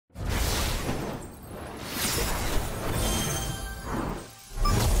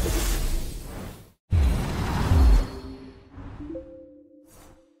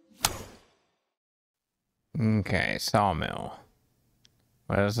Okay, sawmill.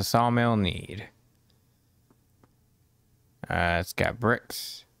 What does the sawmill need? It's got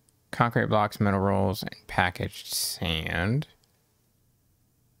bricks, concrete blocks, metal rolls, and packaged sand.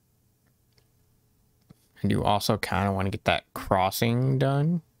 I do also kind of want to get that crossing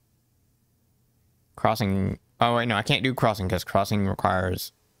done. Crossing... Oh, wait, no, I can't do crossing because crossing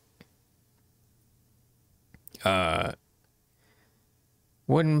requires...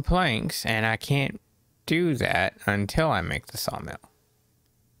 wooden planks, and I can't do that until I make the sawmill.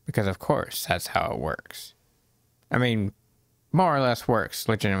 Because, of course, that's how it works. I mean, more or less works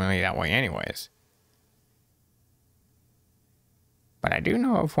legitimately that way anyways. But I do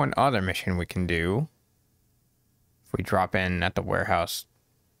know of one other mission we can do. If we drop in at the warehouse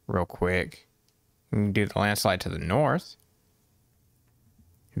real quick, we can do the landslide to the north.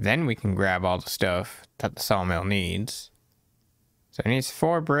 Then we can grab all the stuff that the sawmill needs. So it needs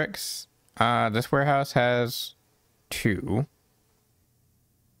 4 bricks. This warehouse has 2.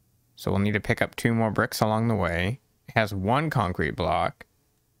 So we'll need to pick up 2 more bricks along the way. It has 1 concrete block,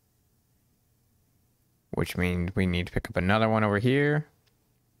 which means we need to pick up another one over here.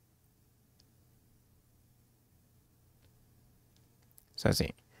 So let's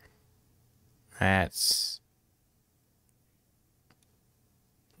see. That's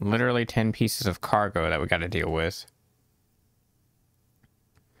literally 10 pieces of cargo that we got to deal with.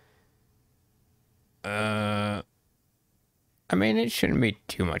 I mean, it shouldn't be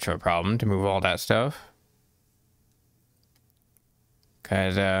too much of a problem to move all that stuff.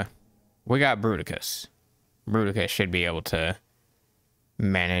 Because, we got Bruticus. Bruticus should be able to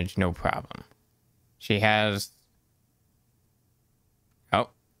manage no problem. She has... Oh,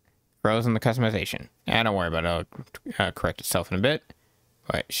 frozen the customization. Don't worry about it. It'll correct itself in a bit.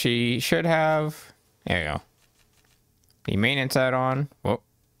 But she should have... There you go. The maintenance add-on. Whoop.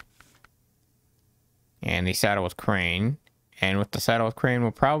 And the saddle with crane. And with the saddle with crane,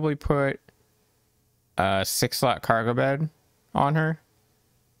 we'll probably put a 6-slot cargo bed on her.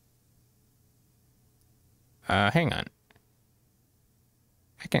 Hang on.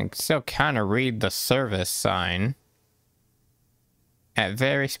 I can still kind of read the service sign at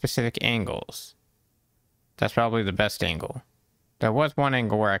very specific angles. That's probably the best angle. There was one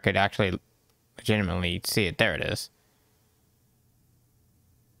angle where I could actually legitimately see it. There it is.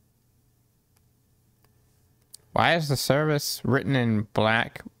 Why is the service written in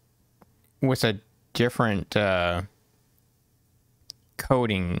black with a different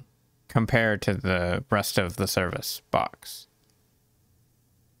coding compared to the rest of the service box?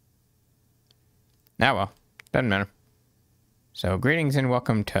 Ah, well, doesn't matter. So, greetings and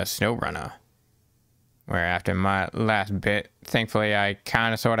welcome to SnowRunner, where after my last bit, thankfully I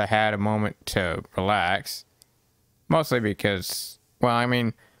kind of sort of had a moment to relax. Mostly because, well, I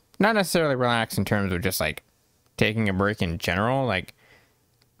mean, not necessarily relax in terms of just like taking a break in general. Like,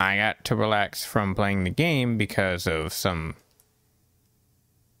 I got to relax from playing the game because of some,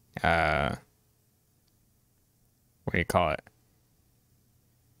 what do you call it?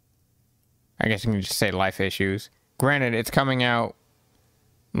 I guess you can just say life issues. Granted, it's coming out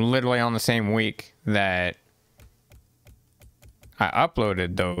literally on the same week that I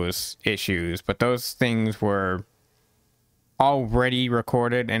uploaded those issues, but those things were already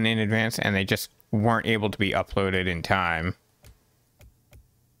recorded and in advance, and they just weren't able to be uploaded in time.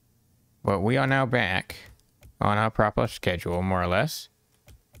 But we are now back on our proper schedule, more or less.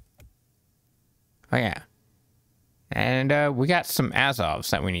 Oh yeah. And we got some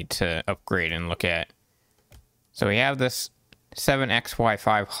Azovs that we need to upgrade and look at. So we have this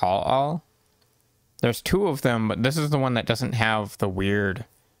 7XY5 haul. There's 2 of them, but this is the one that doesn't have the weird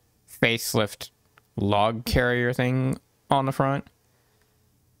facelift log carrier thing on the front.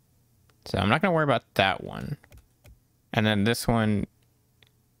 So I'm not going to worry about that one. And then this one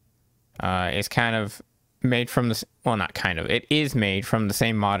is kind of made from this... Well, not kind of. It is made from the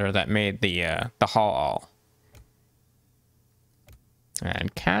same modder that made the haul.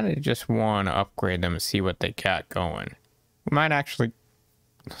 And kind of just want to upgrade them and see what they got going. We might actually...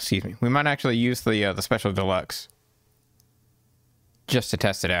 Excuse me. We might actually use the Special Deluxe just to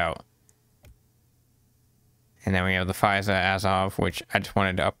test it out. And then we have the FISA Azov, which I just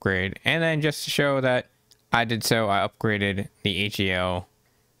wanted to upgrade. And then just to show that I did so, I upgraded the AGL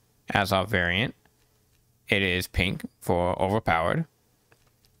Azov variant. It is pink for overpowered.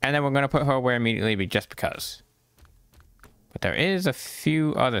 And then we're going to put her away immediately just because. But there is a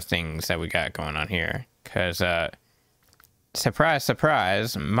few other things that we got going on here. Because, surprise,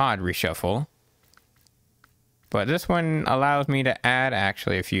 surprise, mod reshuffle. But this one allows me to add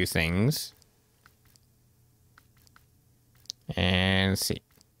actually a few things. And let's see.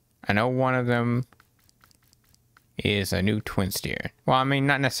 I know one of them is a new Twinsteer. Well, I mean,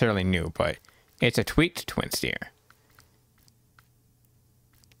 not necessarily new, but it's a tweaked Twinsteer.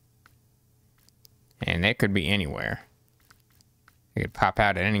 And they could be anywhere. They could pop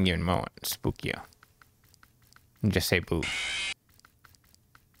out at any given moment and spook you. And just say boo.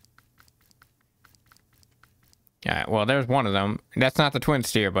 Alright, well, there's one of them. That's not the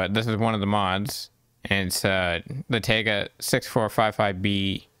Twinsteer, but this is one of the mods. And it's the Tega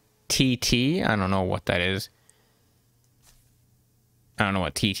 6455B TT. I don't know what that is. I don't know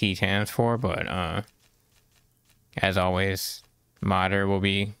what TT stands for, but as always, modder will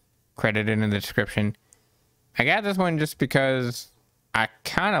be credited in the description. I got this one just because I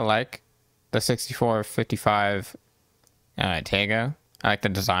kind of like the 6455 Tega. I like the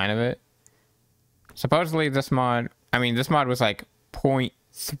design of it. Supposedly this mod, I mean, this mod was like 0.3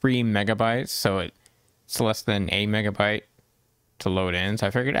 megabytes, so it's less than a megabyte to load in. So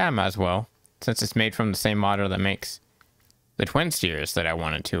I figured I might as well, since it's made from the same modder that makes the Twinsteers that I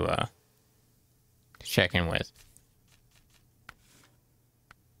wanted to check in with.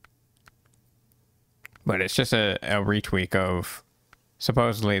 But it's just a retweak of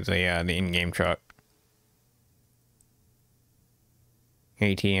supposedly the in-game truck.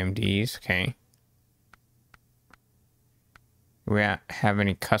 ATMDs, okay. Do we have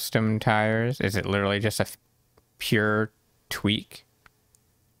any custom tires? Is it literally just a pure tweak?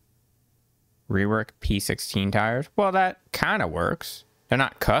 Rework P16 tires? Well, that kind of works. They're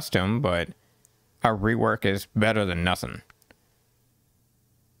not custom, but a rework is better than nothing.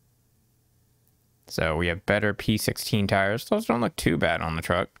 So we have better P16 tires. Those don't look too bad on the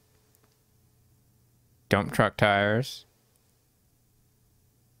truck. Dump truck tires.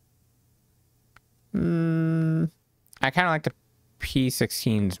 I kind of like the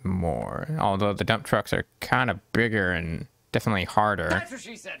P16s more, although the dump trucks are kind of bigger and definitely harder. That's what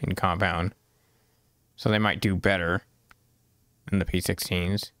she said. In compound. So they might do better than the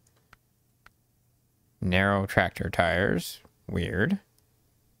P16s. Narrow tractor tires. Weird.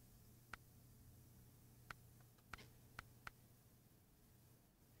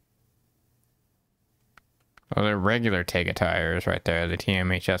 Well, they're regular Tega tires right there, the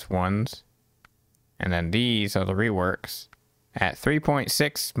TMHS ones. And then these are the reworks at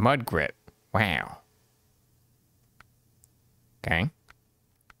 3.6 mud grip. Wow. Okay.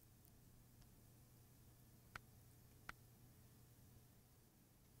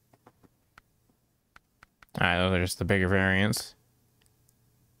 Alright, those are just the bigger variants.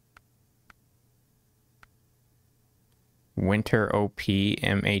 Winter OP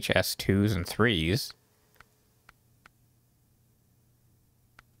MHS 2s and 3s.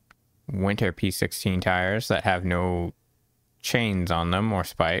 Winter P16 tires that have no chains on them or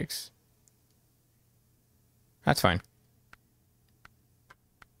spikes. That's fine.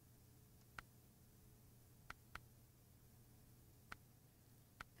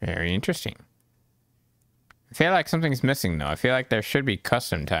 Very interesting. I feel like something's missing though. I feel like there should be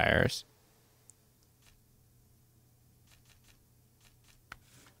custom tires.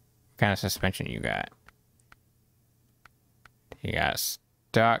 What kind of suspension you got? You got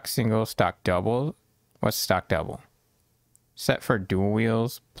stock single, stock double. What's stock double? Set for dual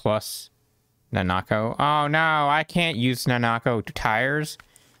wheels plus Nanako. Oh no, I can't use Nanako tires.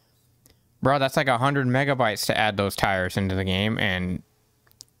 Bro, that's like 100 megabytes to add those tires into the game, and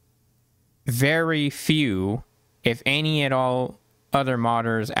very few, if any at all, other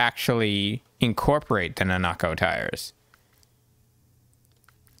modders actually incorporate the Nanako tires.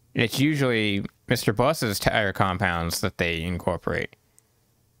 It's usually Mr. Bus's tire compounds that they incorporate.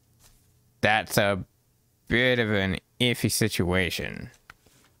 That's a bit of an iffy situation.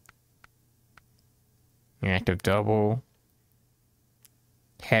 Active double.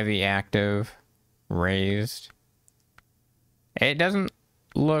 Heavy active. Raised. It doesn't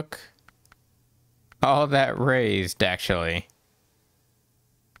look all that raised, actually.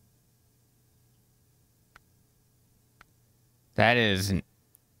 That is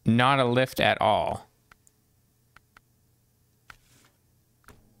not a lift at all.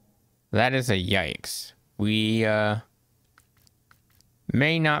 That is a yikes. We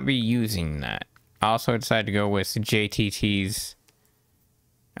may not be using that. I also decided to go with JTT's.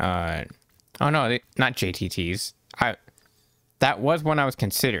 Oh no, not JTT's. That was one I was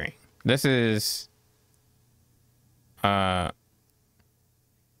considering. This is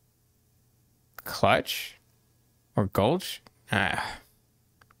Clutch or Gulch.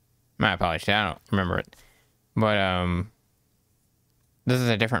 My apologies, I don't remember it. But this is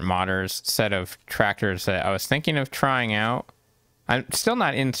a different modders set of tractors that I was thinking of trying out. I'm still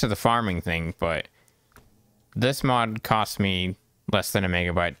not into the farming thing, but this mod cost me less than a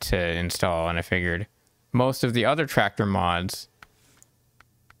megabyte to install, and I figured most of the other tractor mods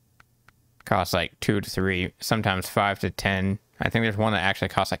cost like 2 to 3, sometimes 5 to 10. I think there's one that actually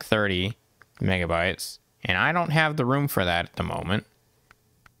costs like 30 megabytes, and I don't have the room for that at the moment.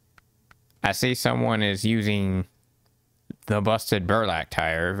 I see someone is using the busted burlap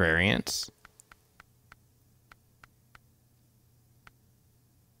tire variants.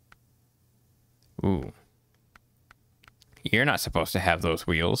 Ooh. You're not supposed to have those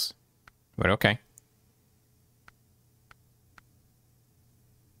wheels, but okay.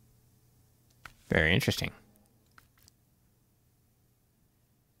 Very interesting.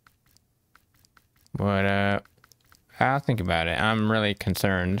 But, I'll think about it. I'm really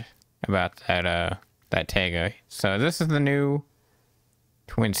concerned about that, that Tega. So this is the new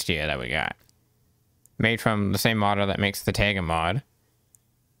Twinsteer that we got. Made from the same model that makes the Tega mod.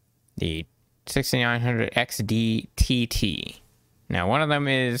 The 6900 XD TT. Now, one of them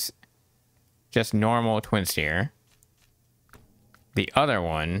is just normal Twinsteer. The other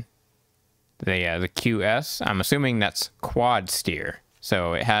one, the QS, I'm assuming that's quad steer.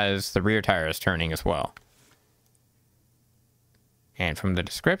 So it has the rear tires turning as well. And from the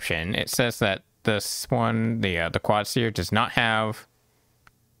description, it says that this one, the quad steer, does not have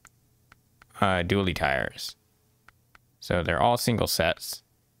dually tires. So they're all single sets.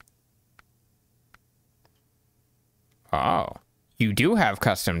 Oh, you do have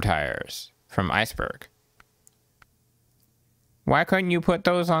custom tires from Iceberg. Why couldn't you put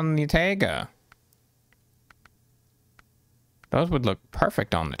those on the Tega? Those would look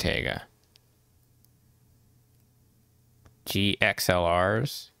perfect on the Tega.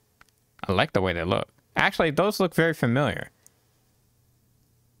 GXLRs. I like the way they look. Actually, those look very familiar.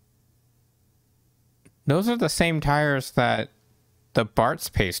 Those are the same tires that the Bart's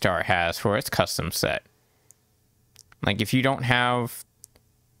Paystar has for its custom set. Like, if you don't have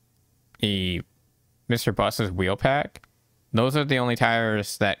a Mr. Bus's wheel pack, those are the only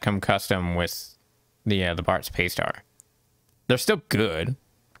tires that come custom with the Bart's Paystar. They're still good. In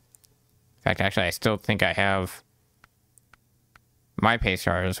fact, actually, I still think I have my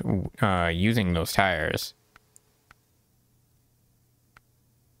Paystars using those tires.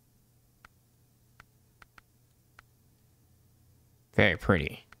 Very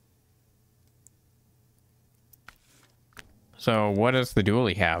pretty. So, what does the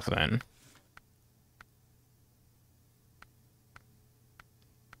dually have then?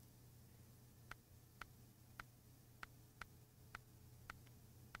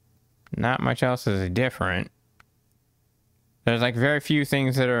 Not much else is different. There's like very few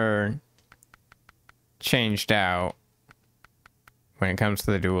things that are changed out when it comes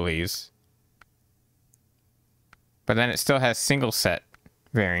to the dualies. But then it still has single set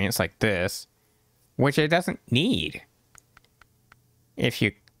variants like this, which it doesn't need. If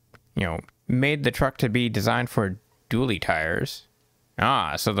you made the truck to be designed for dually tires.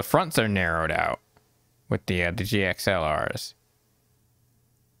 Ah, so the fronts are narrowed out with the GXLRs.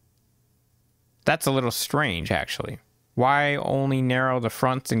 That's a little strange, actually. Why only narrow the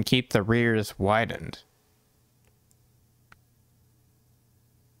fronts and keep the rears widened?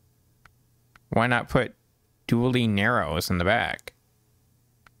 Why not put dually narrows in the back?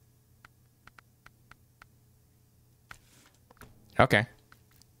 Okay.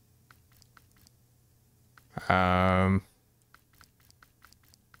 That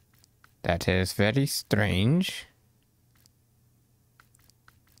is very strange.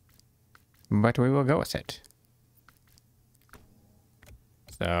 But we will go with it.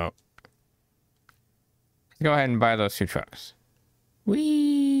 So, let's go ahead and buy those two trucks.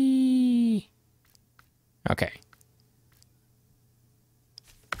 Whee! Okay.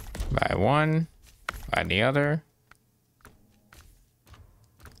 Buy one, buy the other.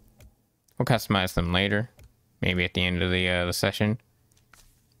 We'll customize them later. Maybe at the end of the session.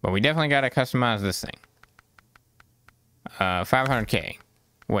 But we definitely gotta customize this thing. 500k.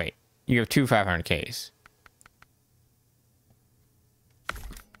 Wait. You have two 500Ks.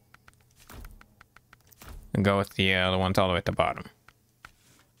 And go with the ones all the way at the bottom.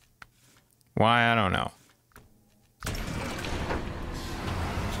 Why? I don't know.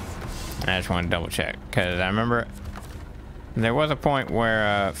 I just want to double check. Because I remember there was a point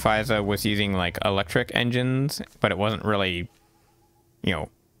where FISA was using like electric engines, but it wasn't really,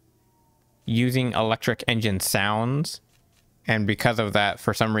 using electric engine sounds. And because of that,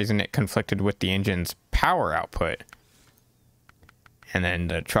 for some reason, it conflicted with the engine's power output. And then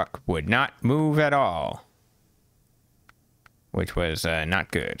the truck would not move at all. Which was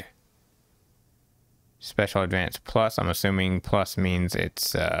not good. Special Advance Plus. I'm assuming Plus means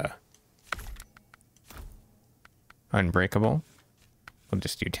it's unbreakable. We'll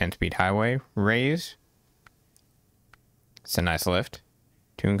just do 10-speed highway. Raise. It's a nice lift.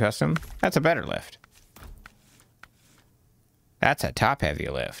 Tune custom. That's a better lift. That's a top heavy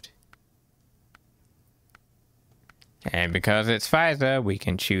lift. And because it's FISA, we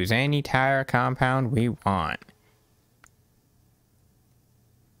can choose any tire compound we want.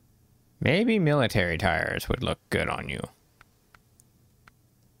 Maybe military tires would look good on you.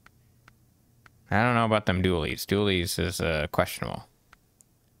 I don't know about them dualies. Dualies is questionable.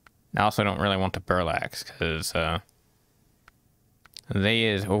 I also don't really want the Burlax because they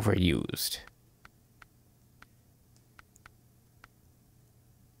is overused.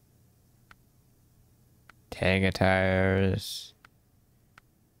 Tega tires.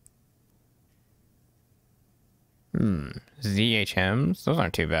 ZHMs. Those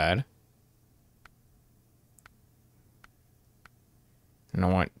aren't too bad. I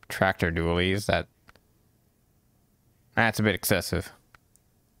don't want tractor dualies. That's a bit excessive.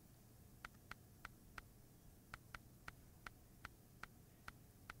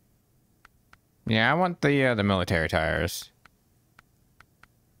 Yeah, I want the military tires.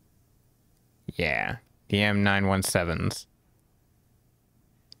 Yeah, the M917s.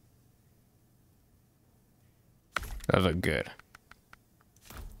 Those look good.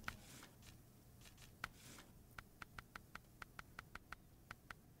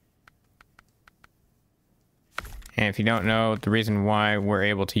 And if you don't know, the reason why we're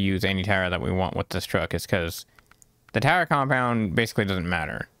able to use any tire that we want with this truck is because the tire compound basically doesn't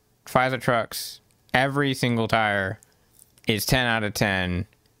matter. FISA trucks, every single tire is 10 out of 10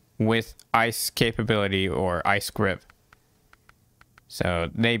 with ice capability or ice grip. So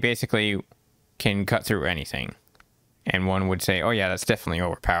they basically can cut through anything. And one would say, oh yeah, that's definitely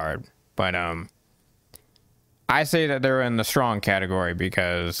overpowered. But I say that they're in the strong category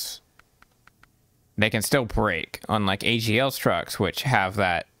because they can still break, unlike AGL's trucks, which have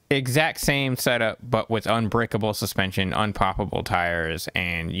that exact same setup, but with unbreakable suspension, unpoppable tires,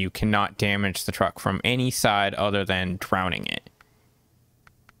 and you cannot damage the truck from any side other than drowning it.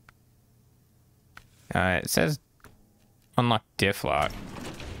 It says unlock diff lock.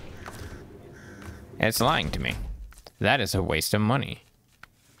 It's lying to me. That is a waste of money.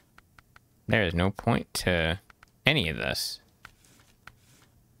 There is no point to any of this.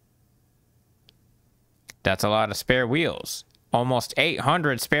 That's a lot of spare wheels. Almost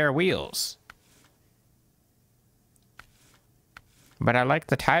 800 spare wheels. But I like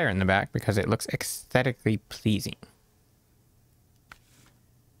the tire in the back because it looks aesthetically pleasing.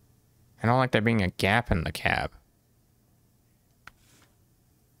 I don't like there being a gap in the cab.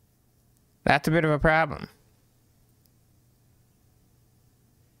 That's a bit of a problem.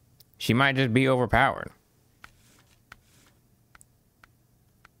 She might just be overpowered.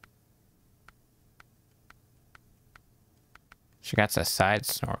 She got a side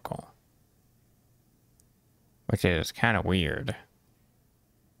snorkel, which is kind of weird.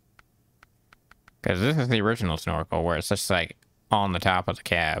 Because this is the original snorkel where it's just like on the top of the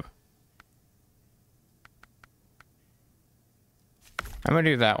cab. I'm gonna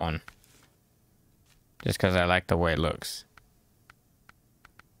do that one. Just because I like the way it looks.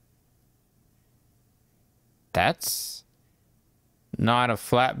 That's not a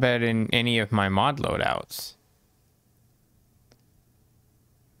flatbed in any of my mod loadouts.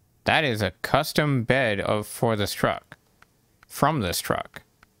 That is a custom bed for this truck. From this truck.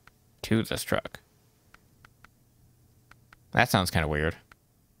 To this truck. That sounds kind of weird.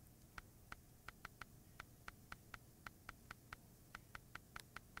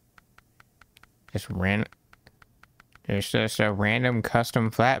 There's just a random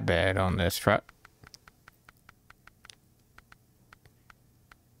custom flatbed on this truck.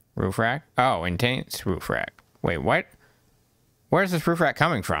 Roof rack? Oh, intense roof rack. Wait, what? Where's this roof rack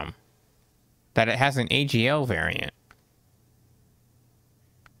coming from? That it has an AGL variant.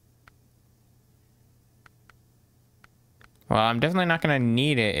 Well, I'm definitely not going to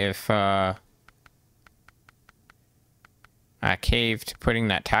need it if I caved putting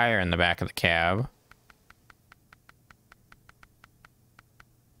that tire in the back of the cab.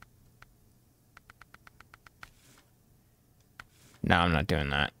 No, I'm not doing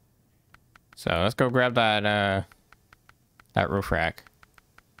that. So let's go grab that that roof rack.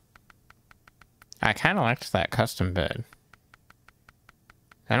 I kind of liked that custom bed.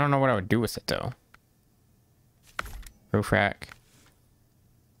 I don't know what I would do with it though. Roof rack.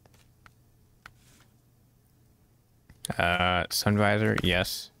 Sun visor,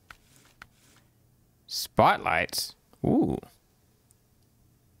 yes. Spotlights. Ooh.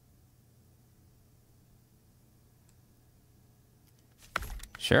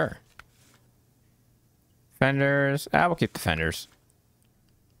 Sure. Fenders. We'll keep the fenders.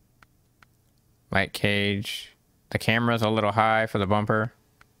 Light cage. The camera's a little high for the bumper.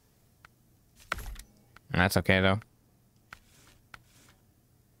 That's okay though.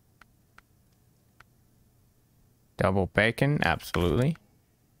 Double bacon, absolutely.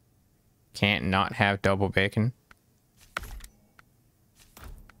 Can't not have double bacon.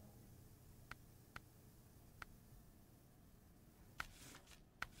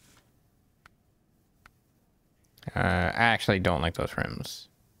 I actually don't like those rims.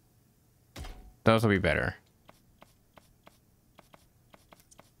 Those will be better.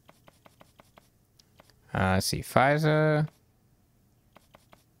 Let's see, FISA.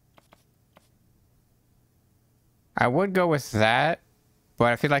 I would go with that,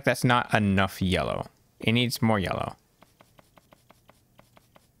 but I feel like that's not enough yellow. It needs more yellow.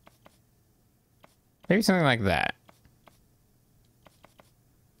 Maybe something like that.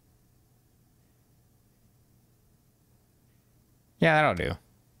 Yeah, that'll do.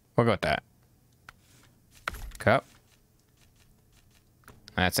 We'll go with that. Cup.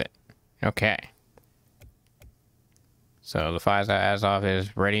 That's it. Okay. So the FISA Azov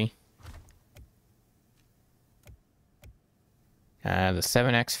is ready. The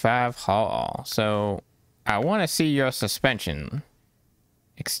 7X5 haul. So I want to see your suspension.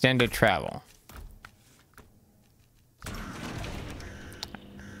 Extended travel.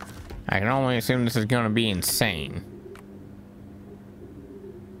 I can only assume this is going to be insane.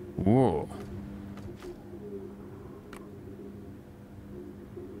 Whoa.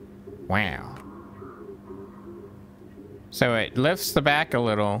 Wow. So it lifts the back a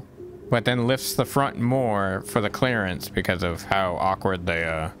little, but then lifts the front more for the clearance because of how awkward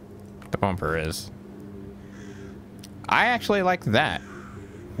the bumper is. I actually like that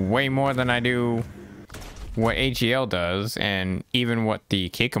way more than I do what AGL does, and even what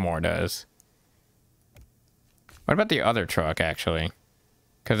the Amur does. What about the other truck, actually?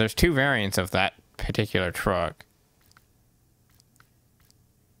 Because there's two variants of that particular truck.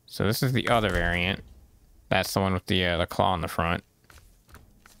 So this is the other variant. That's the one with the claw on the front.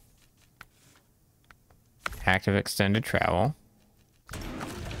 Active extended travel.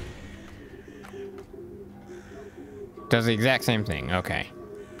 Does the exact same thing. Okay.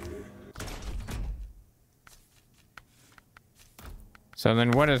 So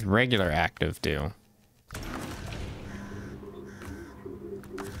then what does regular active do?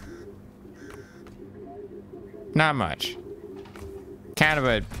 Not much. Kind of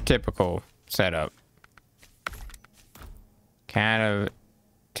a typical setup. Kind of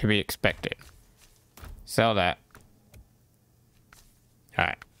to be expected. Sell that.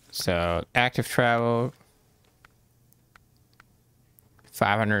 Alright. So active travel.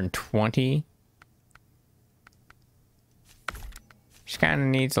 520. She kind of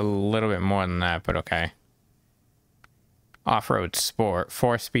needs a little bit more than that, but okay. Off-road sport.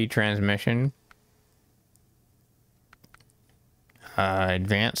 4-speed transmission.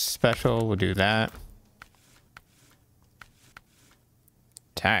 Advanced special, we'll do that.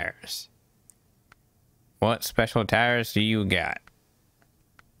 Tires. What special tires do you got?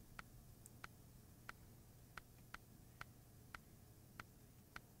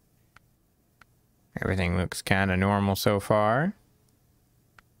 Everything looks kind of normal so far.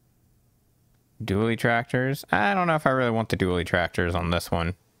 Dually tractors. I don't know if I really want the dually tractors on this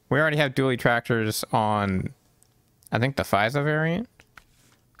one. We already have dually tractors on, I think, the FISA variant.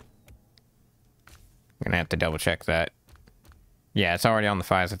 I'm gonna have to double check that. Yeah, it's already on the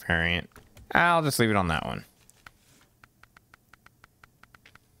FISA variant. I'll just leave it on that one.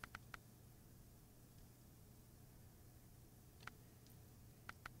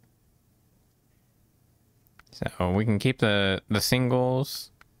 So we can keep the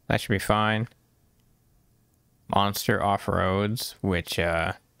singles. That should be fine. Monster off-roads, which,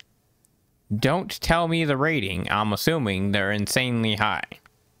 don't tell me the rating. I'm assuming they're insanely high.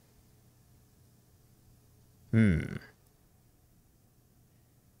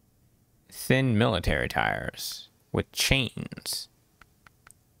 Thin military tires with chains.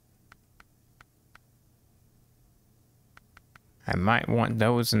 I might want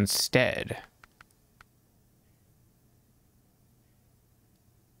those instead.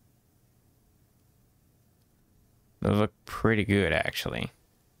 Those look pretty good, actually.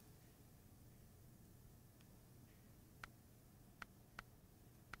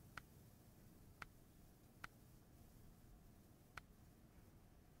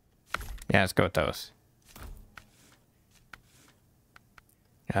 Yeah, let's go with those.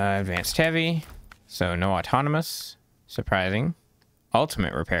 Advanced heavy. So no autonomous. Surprising.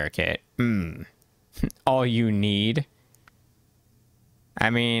 Ultimate repair kit. All you need. I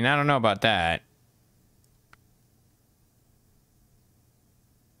mean, I don't know about that.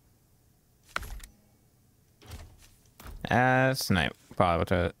 That's not bother with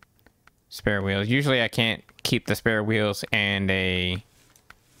the spare wheels. Usually I can't keep the spare wheels and a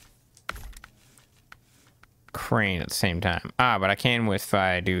crane at the same time. Ah, but I can if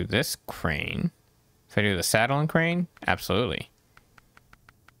I do this crane. If I do the saddle and crane, absolutely.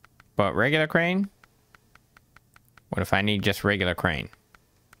 But regular crane? What if I need just regular crane?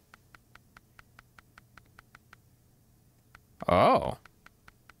 Oh.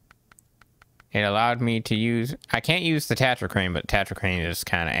 It allowed me to use... I can't use the Tatra crane, but Tatra crane is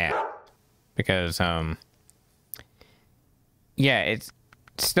kind of ass. Because, yeah, it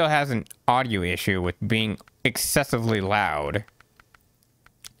still has an audio issue with being excessively loud.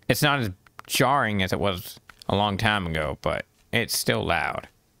 It's not as jarring as it was a long time ago, but it's still loud.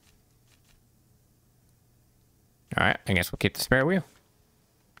 Alright, I guess we'll keep the spare wheel.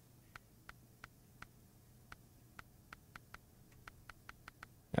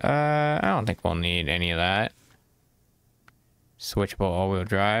 I don't think we'll need any of that. Switchable all-wheel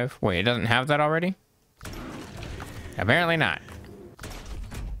drive. Wait, it doesn't have that already? Apparently not.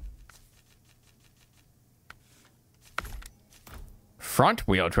 Front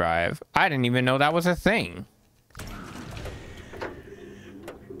wheel drive? I didn't even know that was a thing.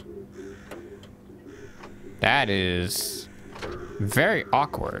 That is very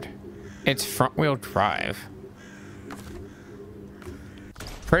awkward. It's front wheel drive.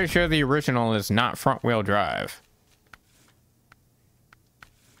 Pretty sure the original is not front wheel drive.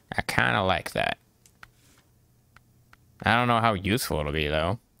 I kind of like that. I don't know how useful it'll be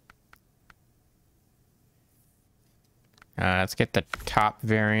though. Let's get the top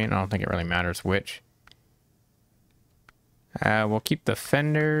variant. I don't think it really matters which. We'll keep the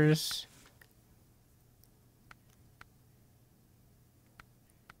fenders.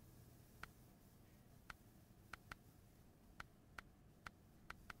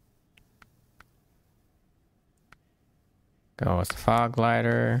 Go with the fog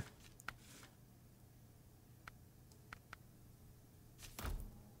lighter.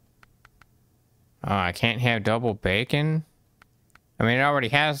 Oh, I can't have double bacon. I mean, it already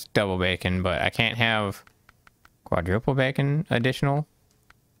has double bacon, but I can't have quadruple bacon additional.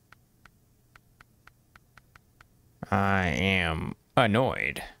 I am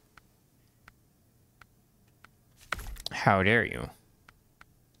annoyed. How dare you?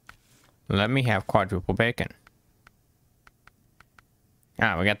 Let me have quadruple bacon.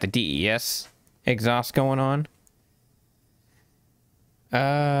 Ah, we got the DES exhaust going on.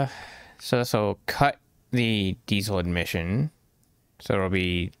 So this will cut the diesel emission. So it'll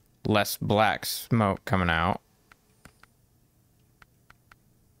be less black smoke coming out.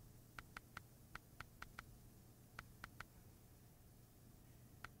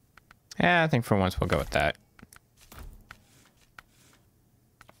 Yeah, I think for once we'll go with that.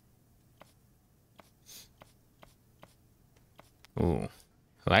 Ooh,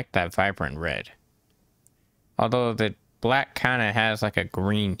 I like that vibrant red. Although the black kind of has like a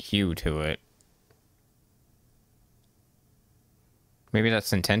green hue to it. Maybe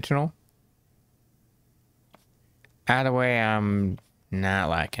that's intentional? Either way, I'm not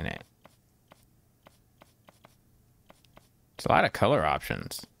liking it. It's a lot of color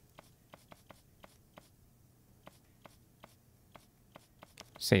options.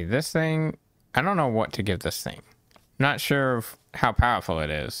 See, this thing, I don't know what to give this thing. Not sure of how powerful it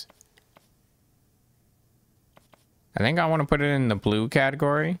is. I think I want to put it in the blue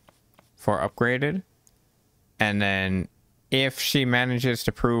category for upgraded. And then if she manages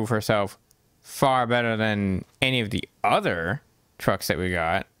to prove herself far better than any of the other trucks that we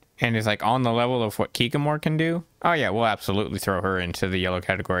got, and is like on the level of what Kikamore can do, oh yeah, we'll absolutely throw her into the yellow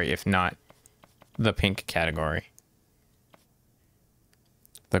category, if not the pink category.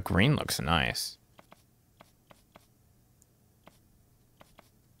 The green looks nice.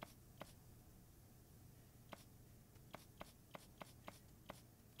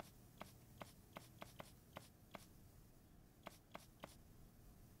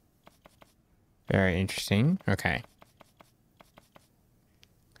 Very interesting. Okay.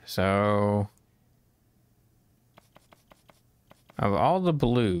 So, of all the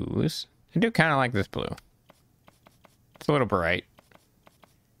blues, I do kind of like this blue. It's a little bright.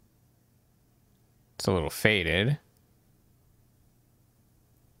 It's a little faded.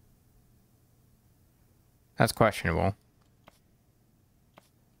 That's questionable.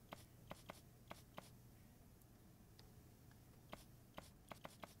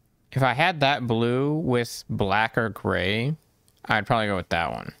 If I had that blue with black or gray, I'd probably go with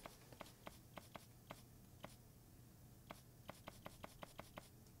that one.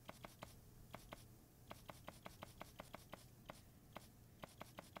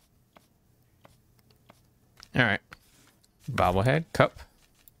 All right. Bobblehead, cup.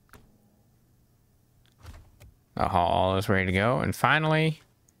 The haul is ready to go. And finally,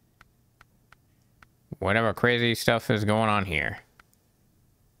 whatever crazy stuff is going on here.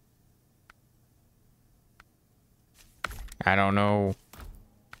 I don't know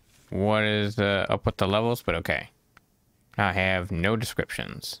what is up with the levels, but okay. I have no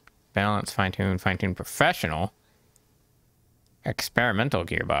descriptions. Balance, fine-tune, professional. Experimental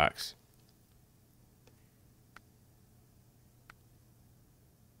gearbox.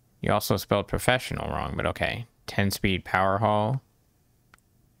 You also spelled professional wrong, but okay. 10-speed power haul.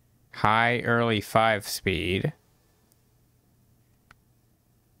 High early 5-speed.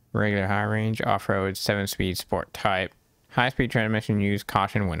 Regular high range. Off-road 7-speed sport type. High-speed transmission, use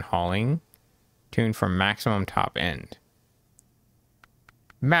caution when hauling. Tuned for maximum top end.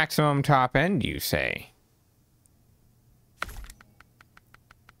 Maximum top end, you say?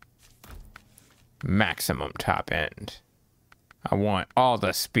 Maximum top end. I want all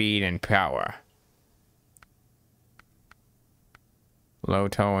the speed and power. Low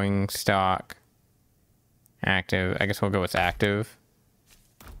towing, stock. Active. I guess we'll go with active.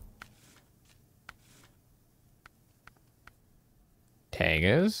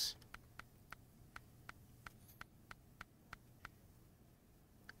 Taggers.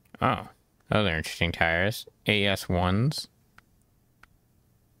 Oh, those are interesting tires. AS1s.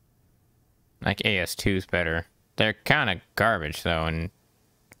 Like AS2's better. They're kind of garbage though in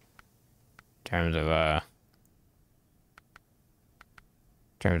terms of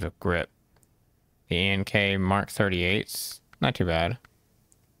grip. The ENK Mark 38s, not too bad.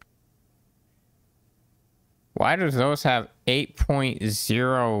 Why does those have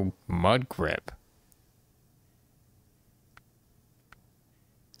 8.0 mud grip?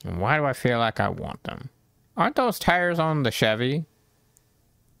 And why do I feel like I want them? Aren't those tires on the Chevy?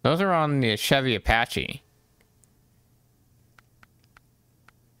 Those are on the Chevy Apache.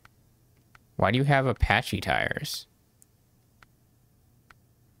 Why do you have Apache tires?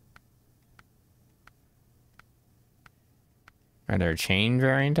 Are there chain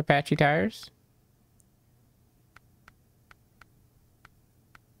variant Apache tires?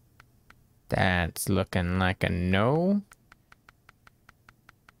 That's looking like a no.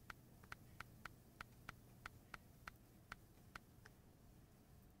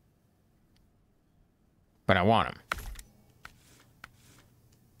 But I want them.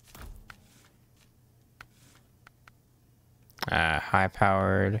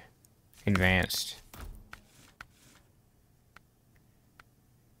 High-powered, advanced.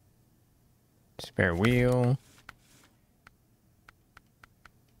 Spare wheel.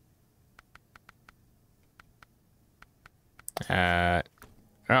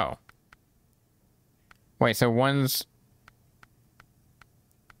 Oh. Wait, so one's...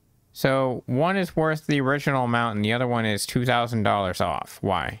 So one is worth the original amount and the other one is $2,000 off.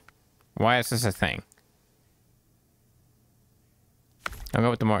 Why? Why is this a thing? I'll go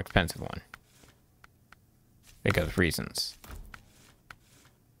with the more expensive one. Because of reasons.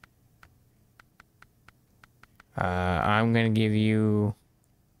 I'm gonna give you...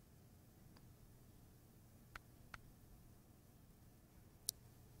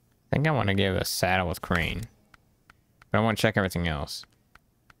 I think I want to give a saddle with crane. But I want to check everything else.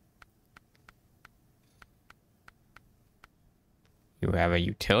 You have a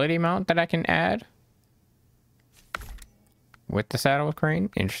utility mount that I can add with the saddle with crane.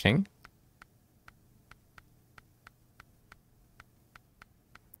 Interesting.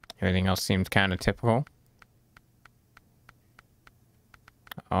 Everything else seems kind of typical.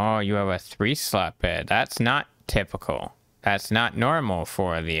 Oh, you have a 3-slot bed. That's not typical. That's not normal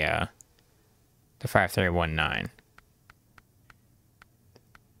for the 5319.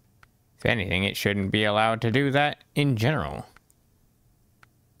 If anything, it shouldn't be allowed to do that in general.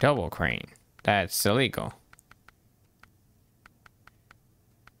 Double crane. That's illegal.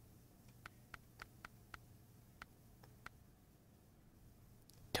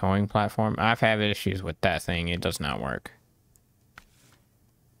 Towing platform. I've had issues with that thing. It does not work.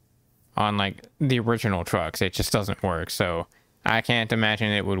 On like the original trucks, it just doesn't work. So I can't imagine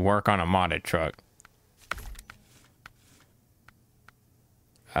it would work on a modded truck.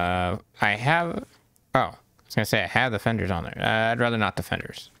 I have... Oh, I was gonna say I have the fenders on there. I'd rather not the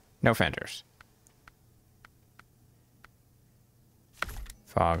fenders. No fenders.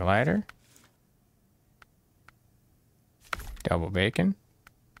 Fog lighter. Double bacon.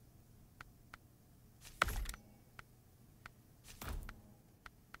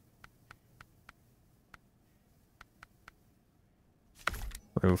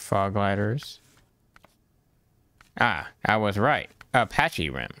 Roof fog lighters. Ah, I was right. Apache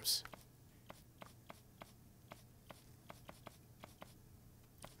rims.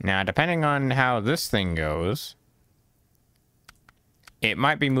 Now, depending on how this thing goes, it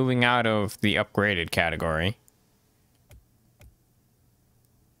might be moving out of the upgraded category.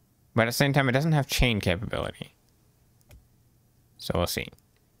 But at the same time, it doesn't have chain capability. So we'll see.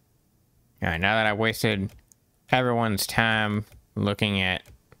 Alright, now that I wasted everyone's time looking at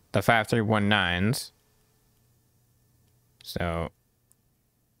the 5319s. So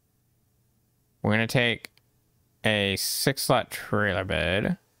we're going to take a 6-slot trailer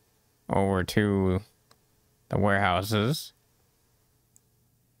bed over to the warehouses.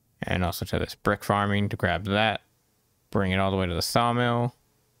 And also to this brick farming to grab that. Bring it all the way to the sawmill.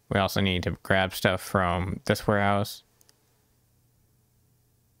 We also need to grab stuff from this warehouse.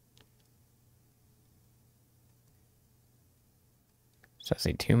 So I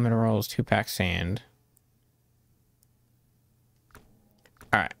see 2 minerals, 2 packs sand.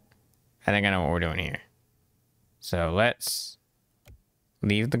 Alright. I think I know what we're doing here. So let's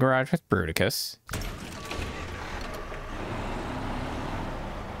leave the garage with Bruticus.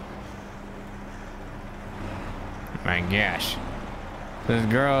 My gosh. This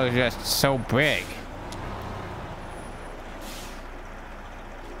girl is just so big.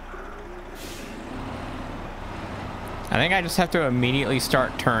 I think I just have to immediately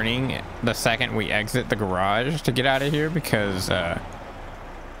start turning the second we exit the garage to get out of here because,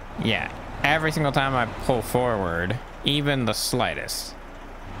 yeah, every single time I pull forward, even the slightest,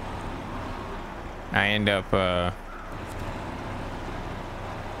 I end up,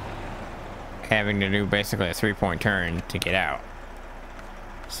 having to do basically a 3-point turn to get out.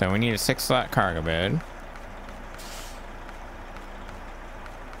 So we need a 6-slot cargo bed.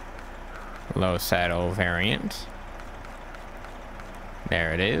 Low saddle variant.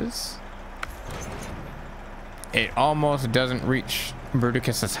 There it is. It almost doesn't reach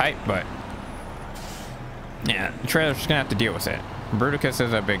Bruticus's height, but yeah, the trailer's just gonna have to deal with it. Bruticus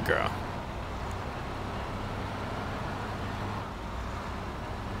is a big girl.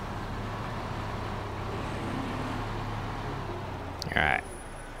 Alright.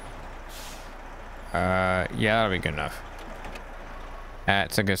 Yeah, that'll be good enough.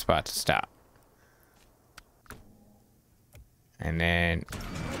 That's a good spot to stop. And then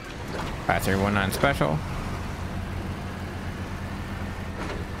 5319 special.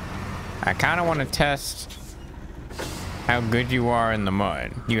 I kind of want to test how good you are in the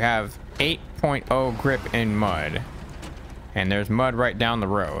mud. You have 8.0 grip in mud. And there's mud right down the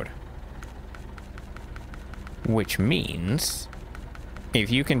road. Which means if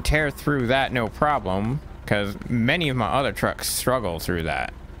you can tear through that, no problem, because many of my other trucks struggle through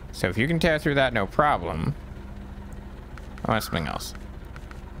that. So if you can tear through that, no problem. Oh, that's something else.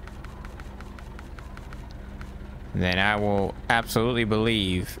 Then I will absolutely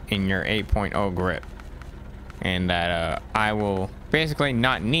believe in your 8.0 grip. And that I will basically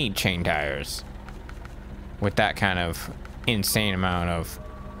not need chain tires with that kind of insane amount of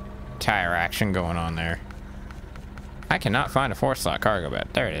tire action going on there. I cannot find a 4-slot cargo bed.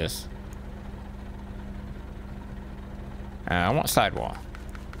 There it is. I want sidewall.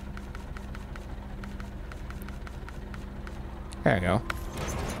 There we go.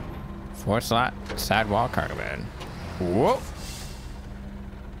 4-slot sidewall cargo bed. Whoa!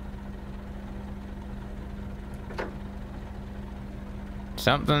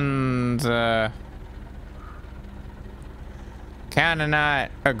 Something's kinda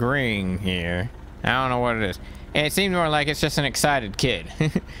not agreeing here. I don't know what it is. It seems more like it's just an excited kid.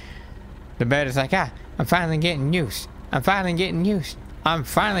 The bed is like, I'm finally getting used. I'm finally getting used. I'm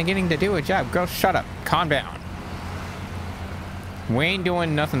finally getting to do a job. Girl, shut up. Calm down. We ain't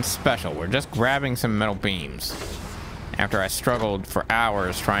doing nothing special. We're just grabbing some metal beams. After I struggled for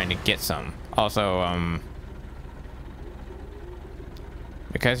hours trying to get some. Also,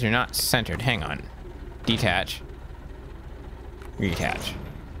 because you're not centered. Hang on. Detach. Retach.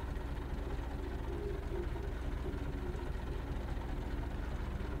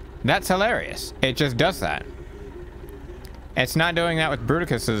 That's hilarious. It just does that. It's not doing that with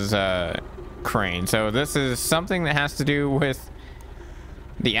Bruticus's crane. So this is something that has to do with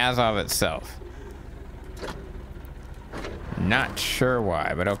the Azov itself. Not sure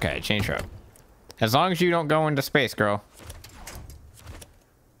why, but okay, change road. As long as you don't go into space, girl.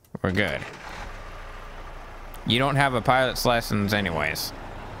 We're good. You don't have a pilot's license anyways.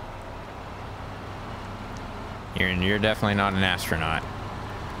 You're definitely not an astronaut.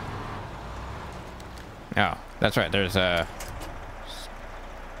 Oh, that's right. There's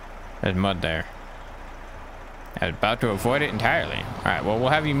mud there. I was about to avoid it entirely. All right. Well, we'll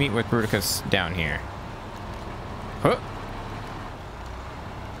have you meet with Bruticus down here. Huh.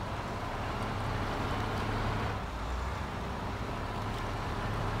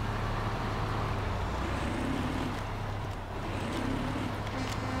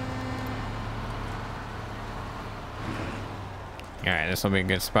 Alright, this will be a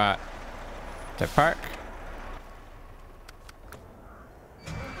good spot to park.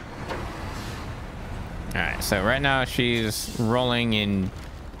 Alright, so right now she's rolling in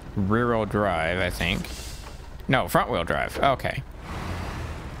rear-wheel drive, I think. No, front-wheel drive. Okay.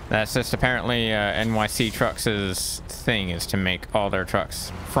 That's just apparently NYC Trucks' thing, is to make all their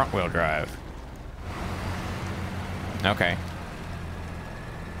trucks front-wheel drive. Okay.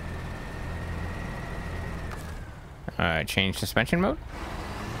 Change suspension mode.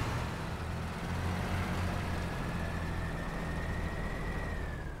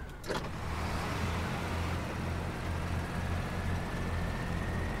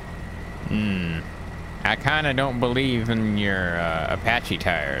 I kind of don't believe in your Apache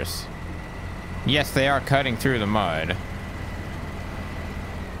tires. Yes, they are cutting through the mud.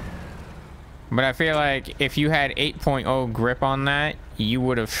 But I feel like if you had 8.0 grip on that, you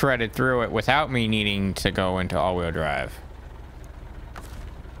would have shredded through it without me needing to go into all-wheel drive.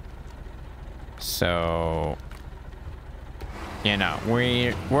 So, you know,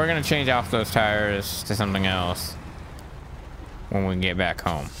 we're gonna change off those tires to something else when we get back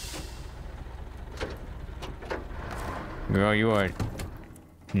home. Girl, you are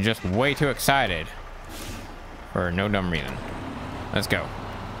just way too excited for no dumb reason. Let's go.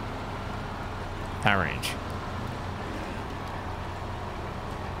 High range.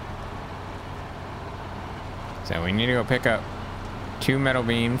 So we need to go pick up 2 metal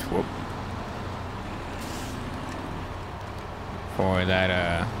beams. Whoop. For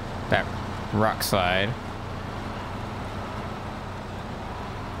that that rock slide.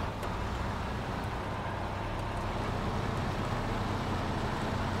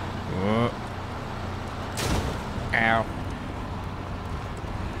 Whoa. Ow.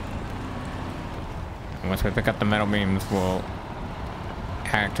 Once we pick up the metal beams, we'll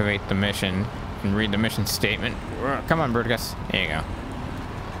activate the mission and read the mission statement. Come on, Bruticus. There you go.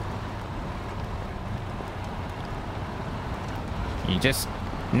 You just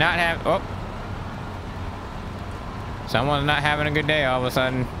not have... Oh. Someone's not having a good day all of a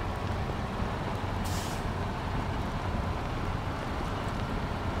sudden.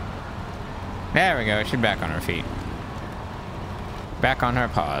 There we go. She's back on her feet. Back on her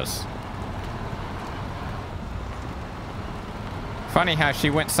paws. Funny how she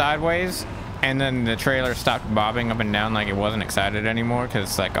went sideways and then the trailer stopped bobbing up and down like it wasn't excited anymore, because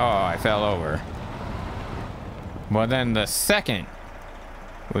it's like, oh, I fell over. Well, then the second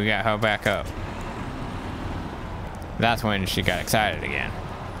we got her back up, that's when she got excited again.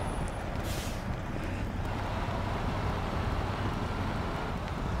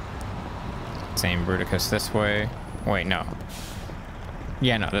 Same Bruticus this way. Wait, no.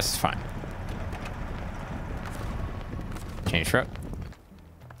 Yeah, no, this is fine. Change truck.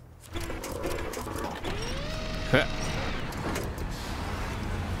 Huh.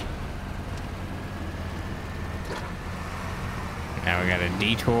 Now we got a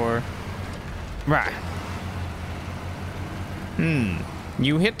detour. Right.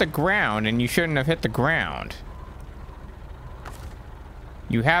 You hit the ground and you shouldn't have hit the ground.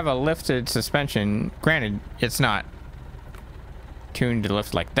 You have a lifted suspension. Granted, it's not tuned to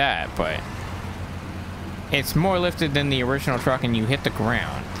lift like that, but it's more lifted than the original truck and you hit the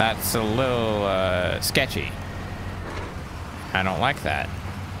ground. That's a little sketchy. I don't like that.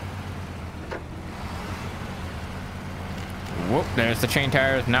 Whoop, there's the chain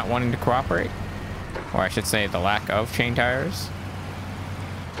tires not wanting to cooperate. Or I should say the lack of chain tires.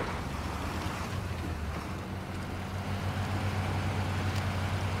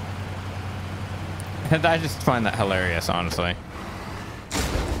 I just find that hilarious, honestly.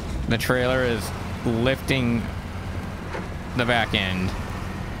 The trailer is lifting the back end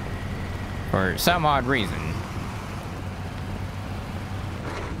for some odd reason.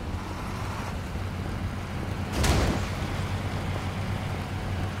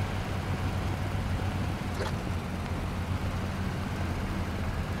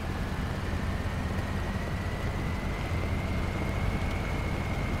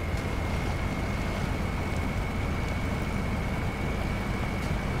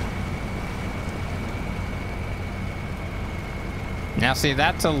 Now see,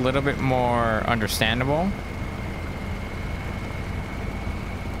 that's a little bit more understandable,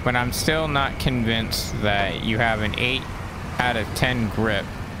 but I'm still not convinced that you have an 8 out of 10 grip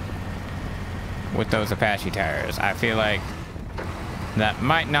with those Apache tires. I feel like that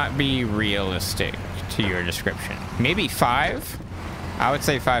might not be realistic to your description. Maybe 5? I would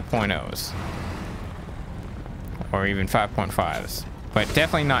say 5.0s. Or even 5.5s. But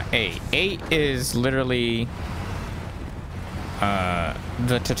definitely not 8. 8 is literally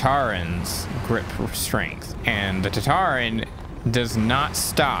the Tataran's grip strength, and the Tataran does not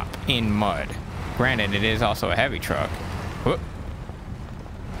stop in mud. Granted, it is also a heavy truck. Whoop.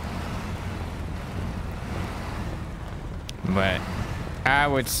 But I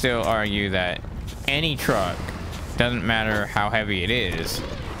would still argue that any truck, doesn't matter how heavy it is,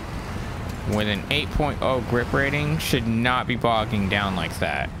 with an 8.0 grip rating should not be bogging down like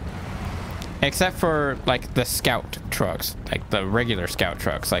that. Except for like the scout trucks, like the regular scout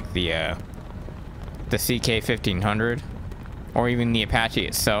trucks, like the CK 1500, or even the Apache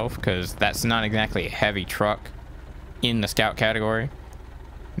itself, because that's not exactly a heavy truck in the scout category.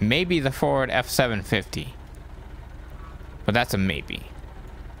 Maybe the Ford F750, but that's a maybe.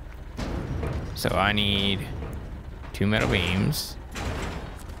 So I need 2 metal beams.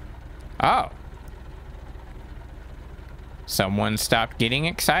 Oh, someone stopped getting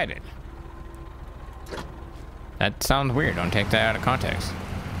excited. That sounds weird. Don't take that out of context.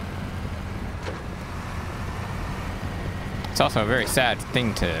 It's also a very sad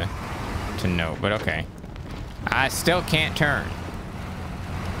thing to note, but okay. I still can't turn.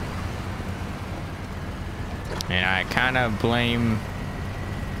 And I kind of blame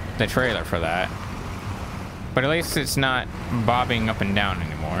the trailer for that. But at least it's not bobbing up and down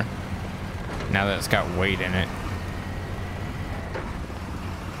anymore, now that it's got weight in it.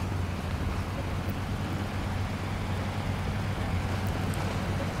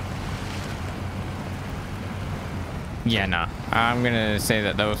 Yeah, nah. I'm gonna say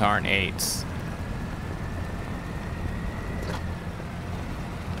that those aren't 8s.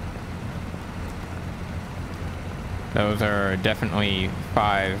 Those are definitely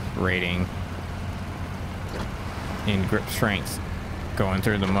 5 rating in grip strength going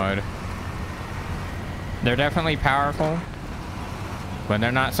through the mud. They're definitely powerful, but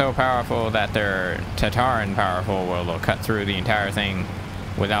they're not so powerful that they're Tataran powerful where they'll cut through the entire thing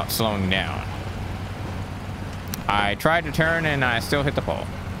without slowing down. I tried to turn and I still hit the pole.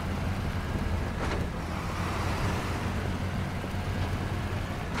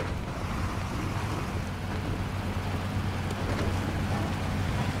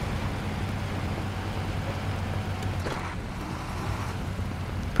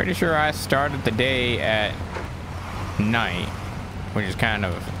 Pretty sure I started the day at night, which is kind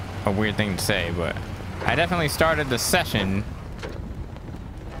of a weird thing to say, but I definitely started the session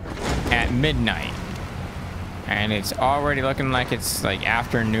at midnight. And it's already looking like it's like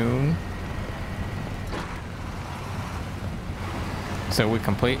afternoon. So we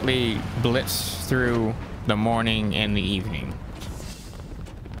completely blitzed through the morning and the evening.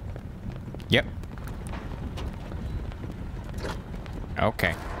 Yep.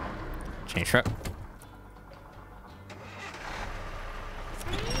 Okay. Change truck.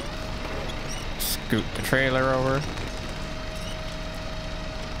 Scoot the trailer over.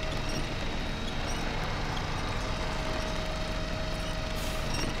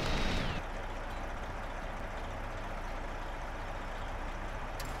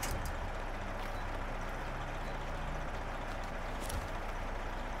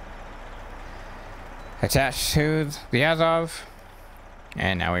 Attached to the Azov,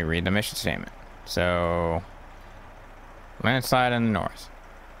 and now we read the mission statement. So, landslide in the north.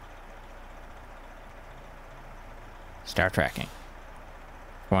 Start tracking.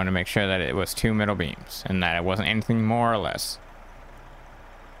 Want to make sure that it was 2 middle beams and that it wasn't anything more or less.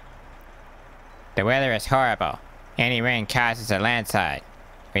 The weather is horrible. Any rain causes a landslide.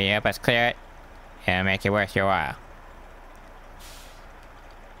 Will you help us clear it? It'll make it worth your while.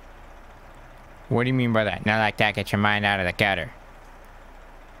 What do you mean by that? Not like that, get your mind out of the gutter.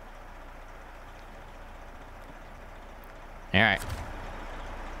 Alright.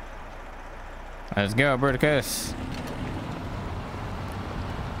 Let's go, Bruticus.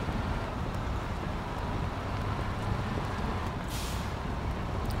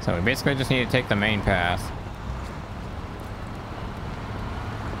 So we basically just need to take the main path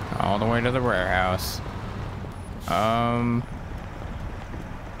all the way to the warehouse.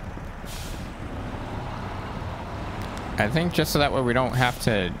 I think just so that way we don't have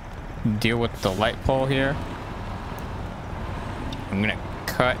to deal with the light pole here, I'm gonna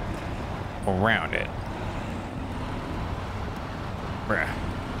cut around it.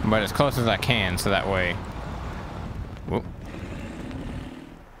 But as close as I can, so that way. Whoop.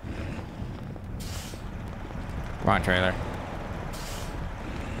 Come on, trailer.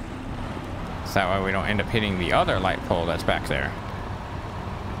 So that way we don't end up hitting the other light pole that's back there.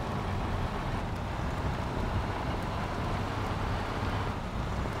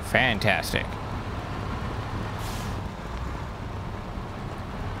 Fantastic.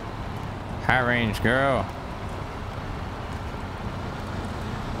 High range, girl.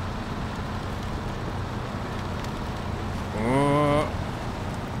 Ooh.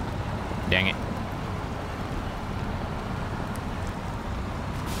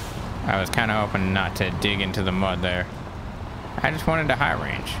 I was kind of hoping not to dig into the mud there. I just wanted a high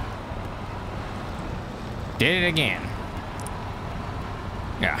range. Did it again.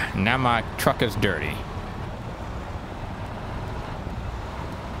 Yeah, now my truck is dirty.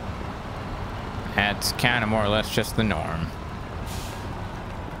 That's kind of more or less just the norm.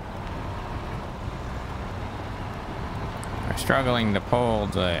 We're struggling to pull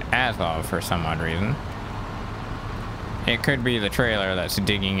the Azov for some odd reason. It could be the trailer that's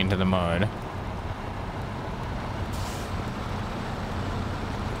digging into the mud.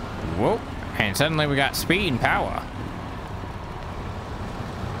 Whoa, and suddenly we got speed and power.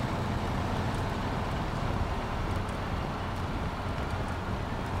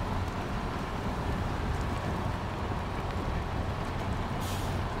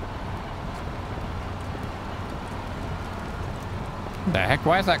 The heck?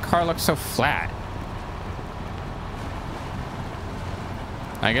 Why does that car look so flat?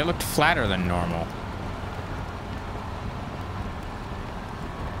 Like, it looked flatter than normal.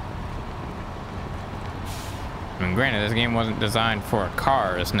 I mean, granted, this game wasn't designed for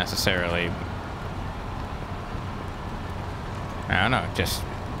cars necessarily. I don't know, just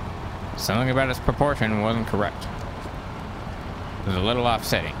something about its proportion wasn't correct. It was a little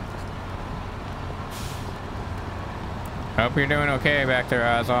offsetting. Hope you're doing okay back there,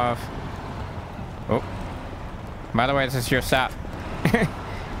 Azov. Oh. By the way, this is your stop.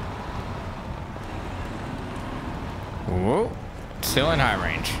 Whoa. Still in high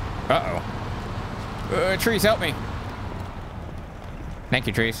range. Uh-oh. Trees, help me. Thank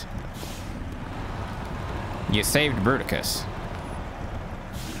you, Trees. You saved Bruticus.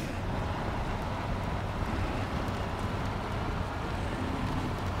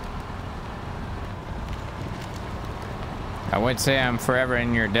 I would say I'm forever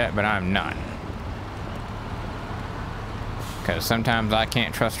in your debt, but I'm not. Because sometimes I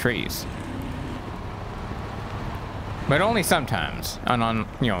can't trust trees. But only sometimes. And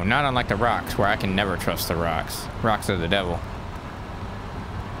you know, not unlike the rocks, where I can never trust the rocks. Rocks are the devil.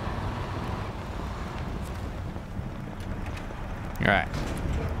 Alright.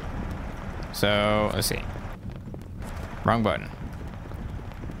 So, let's see. Wrong button.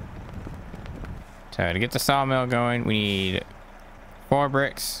 So to get the sawmill going, we need 4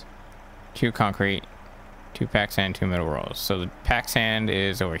 bricks, 2 concrete, 2 pack sand, 2 middle rolls. So the pack sand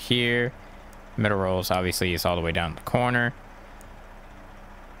is over here. Middle rolls obviously is all the way down the corner.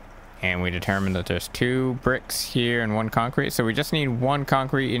 And we determined that there's 2 bricks here and 1 concrete. So we just need 1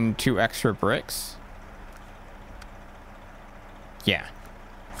 concrete and 2 extra bricks. Yeah.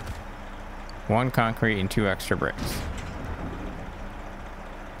 1 concrete and 2 extra bricks.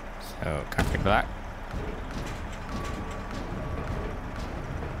 So concrete block.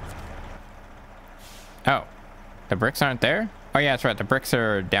 Oh, the bricks aren't there? Oh yeah, that's right, the bricks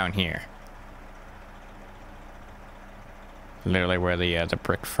are down here. Literally where the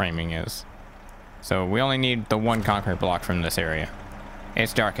brick framing is. So we only need the 1 concrete block from this area.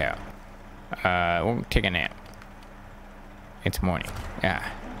 It's dark out. We'll take a nap. It's morning. Yeah.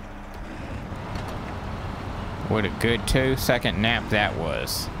 What a good 2-second nap that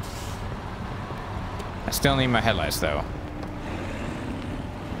was. I still need my headlights though.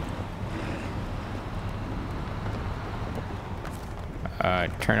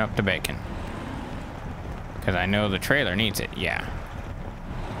 Turn up the bacon. Because I know the trailer needs it, yeah.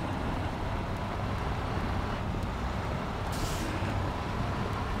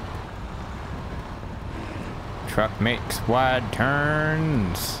 Truck makes wide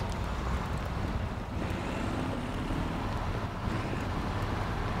turns.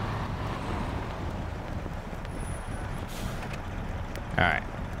 Alright.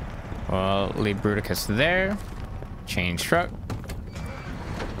 Well, leave Bruticus there. Change truck.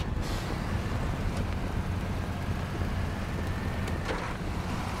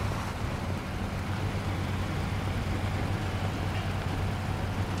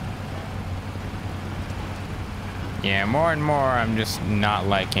 Yeah, more and more I'm just not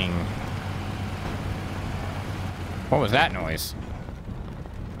liking... What was that noise?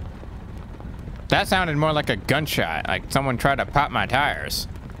 That sounded more like a gunshot, like someone tried to pop my tires.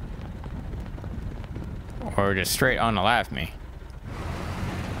 Or just straight unalive me.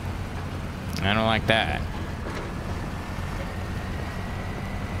 I don't like that.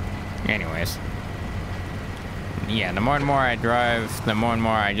 Anyways. Yeah, the more and more I drive, the more and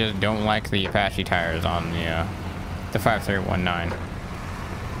more I just don't like the Apache tires on the 5319.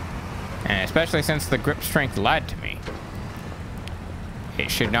 And especially since the grip strength lied to me.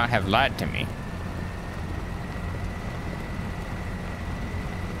 It should not have lied to me.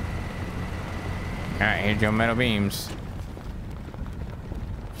 Alright, here's your metal beams.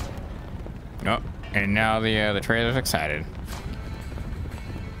 Oh, and now the trailer's excited.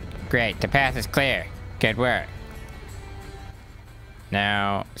 Great, the path is clear. Good work.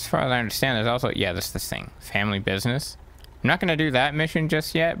 Now, as far as I understand, there's also, yeah, this thing, family business. I'm not gonna do that mission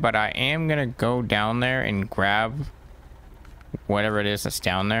just yet, but I am gonna go down there and grab whatever it is that's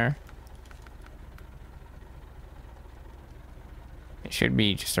down there. It should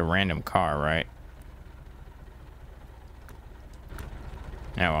be just a random car, right?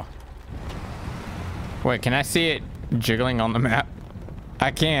 Oh well. Wait, can I see it jiggling on the map?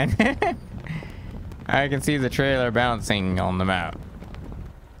 I can. I can see the trailer bouncing on the map.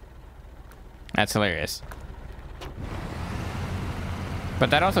 That's hilarious. But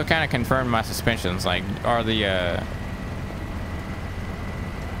that also kind of confirmed my suspicions. Like, are the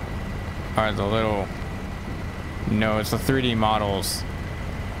little... No, it's the 3D models.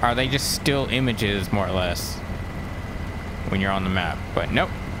 Are they just still images, more or less, when you're on the map? But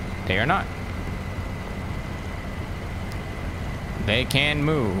nope, they are not. They can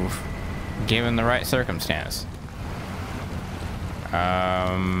move, given the right circumstance.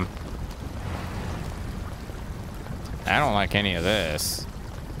 I don't like any of this.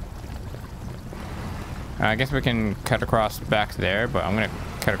 I guess we can cut across back there, but I'm gonna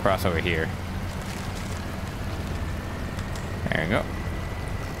cut across over here. There we go.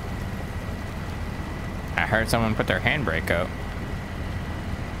 I heard someone put their handbrake out.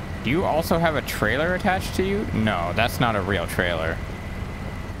 Do you also have a trailer attached to you? No, that's not a real trailer.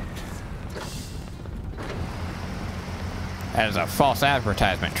 That is a false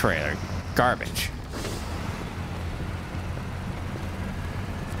advertisement trailer. Garbage.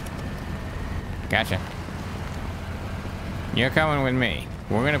 Gotcha. You're coming with me.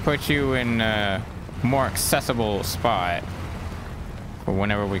 We're gonna put you in a more accessible spot for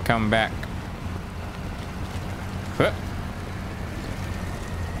whenever we come back. Whoop.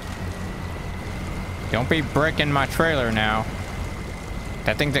 Don't be breaking my trailer now.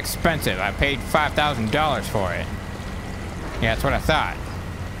 That thing's expensive. I paid $5,000 for it. Yeah, that's what I thought.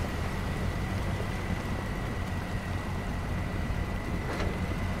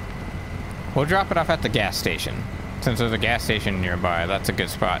 We'll drop it off at the gas station. Since there's a gas station nearby, that's a good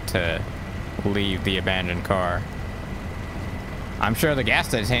spot to leave the abandoned car. I'm sure the gas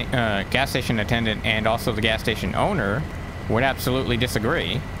station attendant and also the gas station owner would absolutely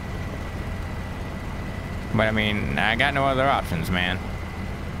disagree. But I mean, I got no other options, man.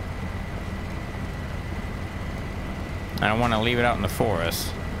 I don't want to leave it out in the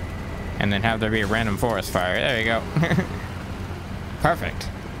forest and then have there be a random forest fire. There you go. Perfect.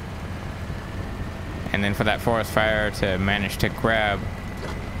 And then for that forest fire to manage to grab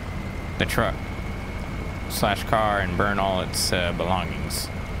the truck slash car and burn all its belongings.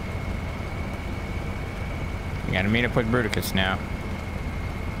 We gotta meet up with Bruticus now.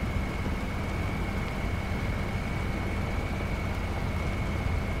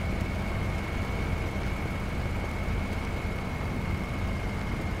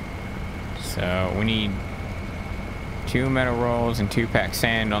 So we need 2 metal rolls and 2 pack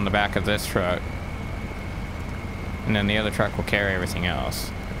sand on the back of this truck. And then the other truck will carry everything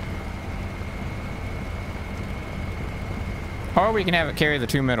else. Or we can have it carry the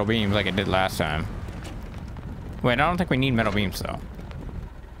 2 metal beams like it did last time. Wait, I don't think we need metal beams though.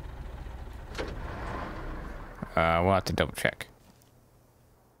 We'll have to double check.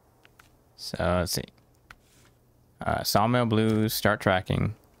 So let's see. Sawmill blues, start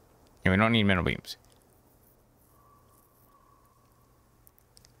tracking. And we don't need metal beams.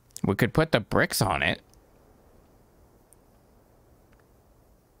 We could put the bricks on it.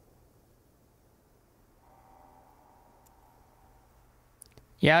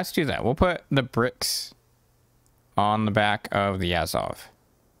 Yeah, let's do that. We'll put the bricks on the back of the Azov.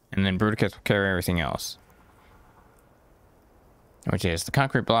 And then Bruticus will carry everything else. Which is the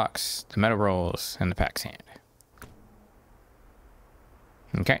concrete blocks, the metal rolls, and the pack sand.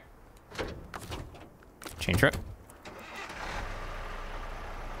 Okay. Change trip.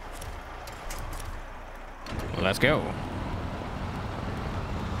 Let's go.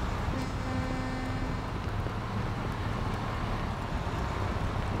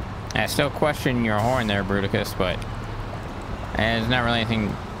 I still question your horn there, Bruticus, but there's not really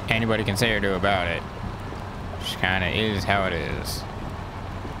anything anybody can say or do about it. Just kind of is how it is.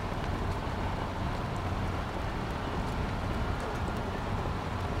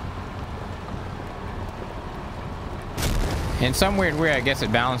 In some weird way, I guess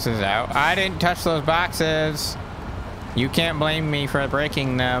it balances out. I didn't touch those boxes. You can't blame me for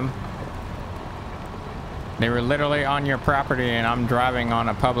breaking them. They were literally on your property and I'm driving on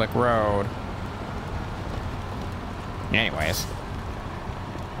a public road. Anyways.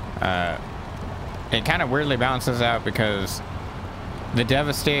 it kind of weirdly balances out because the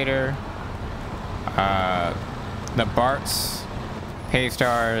Devastator, the Barts,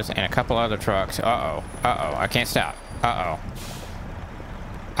 Paystars, and a couple other trucks. I can't stop. I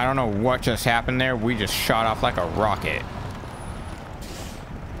don't know what just happened there. We just shot off like a rocket.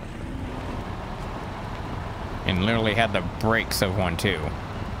 And literally had the brakes of one too.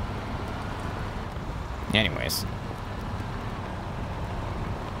 Anyways.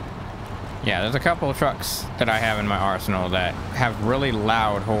 Yeah, there's a couple of trucks that I have in my arsenal that have really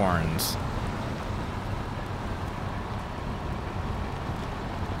loud horns.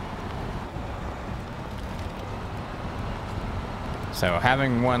 So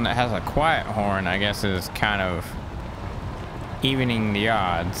having one that has a quiet horn, I guess, is kind of evening the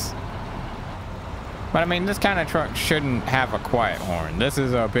odds. But I mean, this kind of truck shouldn't have a quiet horn. This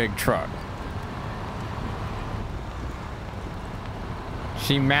is a big truck.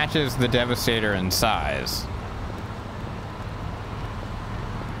 She matches the Devastator in size.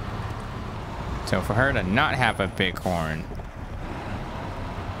 So for her to not have a big horn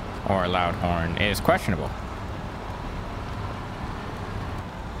or a loud horn is questionable.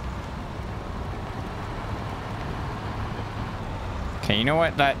 Okay, you know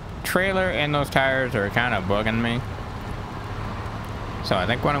what? That trailer and those tires are kind of bugging me. So I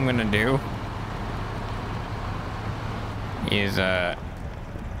think what I'm gonna do is I'm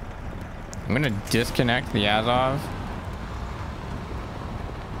gonna disconnect the Azov.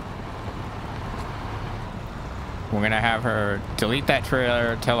 We're gonna have her delete that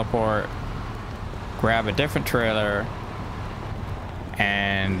trailer, teleport, grab a different trailer,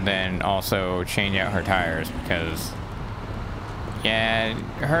 and then also change out her tires because, yeah,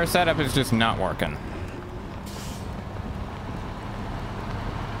 her setup is just not working.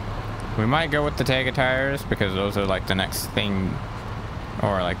 We might go with the Tega tires because those are like the next thing,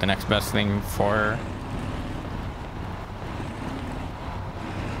 or like the next best thing for her.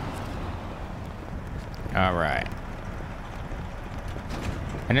 All right.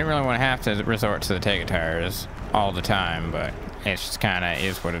 I didn't really want to have to resort to the Tega tires all the time, but it just kind of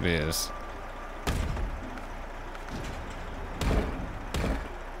is what it is.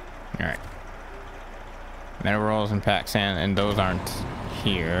 All right. Metal rolls and pack sand, and those aren't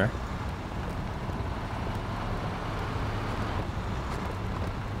here.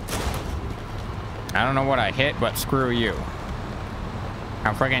 I don't know what I hit, but screw you.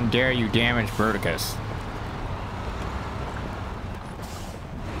 How friggin' dare you damage Verticus?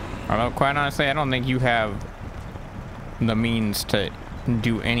 Although, quite honestly, I don't think you have the means to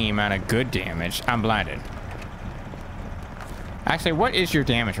do any amount of good damage. I'm blinded. Actually, what is your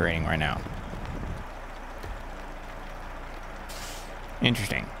damage rating right now?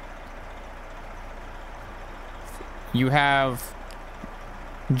 Interesting. You have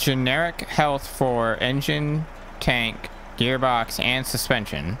generic health for engine, tank, gearbox, and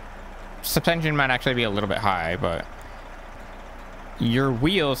suspension. Suspension might actually be a little bit high, but your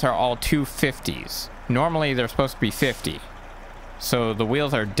wheels are all 250s. Normally they're supposed to be 50. So the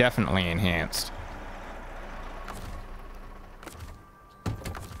wheels are definitely enhanced.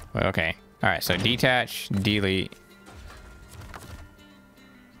 Okay. Alright, so detach, delete,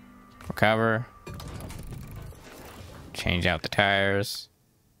 recover, change out the tires.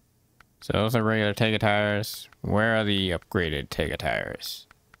 So those are regular Tega tires. Where are the upgraded Tega tires?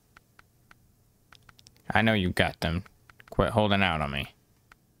 I know you got them. Quit holding out on me.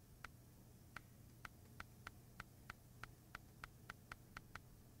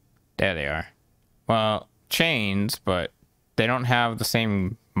 There they are. Well, chains, but they don't have the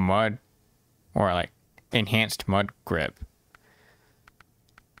same mud or like enhanced mud grip.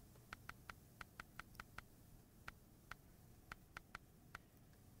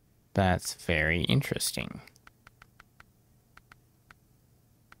 That's very interesting.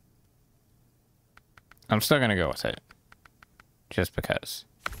 I'm still gonna go with it. Just because.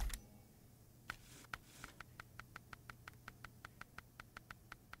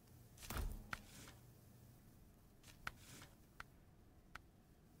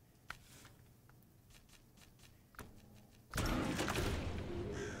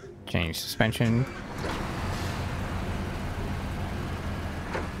 Change suspension.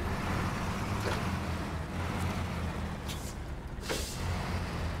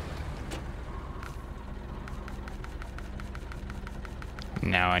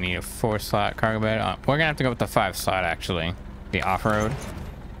 Now I need a 4-slot cargo bed. We're gonna have to go with the 5-slot actually. The off-road.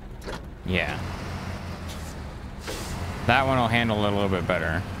 Yeah. That one will handle it a little bit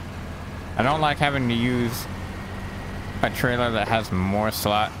better. I don't like having to use a trailer that has more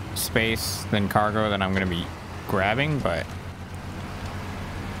slot space than cargo that I'm gonna be grabbing, but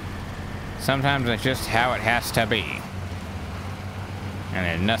Sometimes it's just how it has to be. And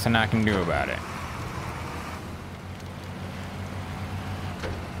there's nothing I can do about it.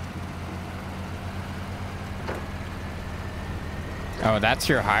 Oh, that's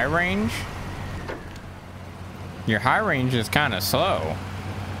your high range? Your high range is kind of slow.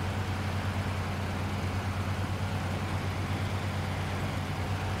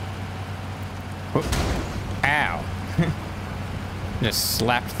 Whoop. Ow. Just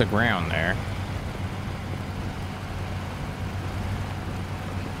slapped the ground there.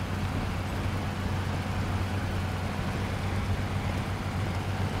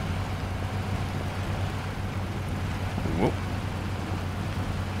 Whoop.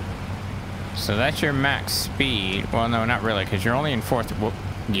 So that's your max speed. Well, no, not really, because you're only in 4th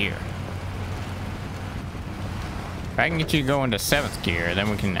gear. If I can get you to go into 7th gear,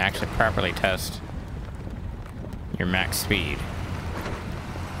 then we can actually properly test your max speed.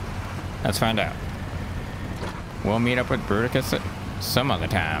 Let's find out. We'll meet up with Bruticus some other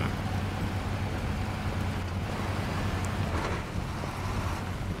time.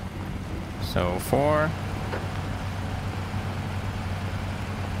 So 4.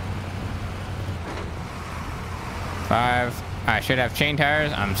 5. I should have chain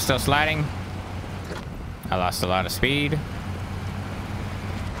tires. I'm still sliding. I lost a lot of speed.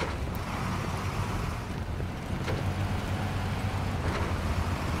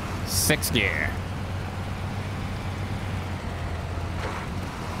 Sixth gear.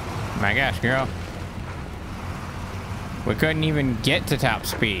 My gosh, girl. We couldn't even get to top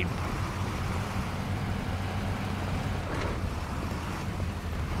speed.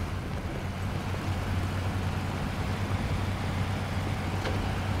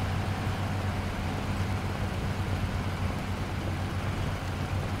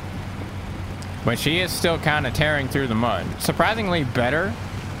 But she is still kind of tearing through the mud. Surprisingly better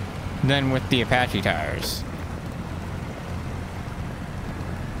than with the Apache tires.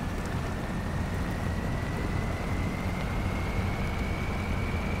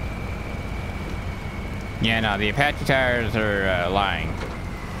 Yeah, no, the Apache tires are lying.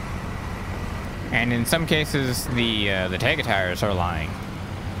 And in some cases, the Tega tires are lying.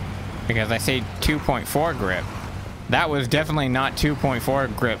 Because I say 2.4 grip. That was definitely not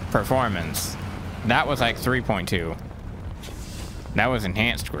 2.4 grip performance. That was like 3.2. That was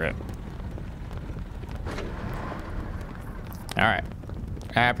enhanced grip. Alright.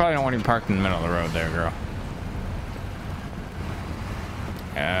 I probably don't want to be parked in the middle of the road there, girl.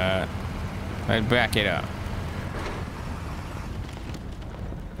 Let's back it up.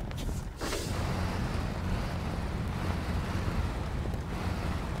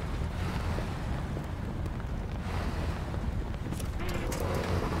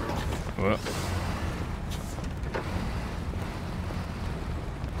 Whoa.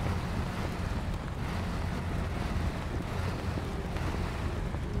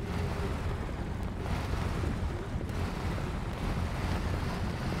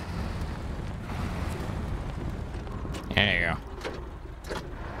 There you go.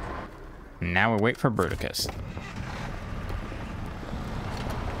 Now we wait for Bruticus.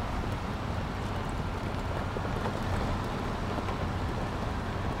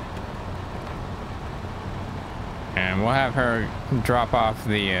 And we'll have her drop off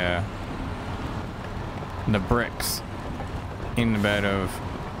the bricks in the bed of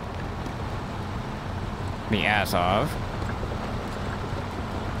the Azov.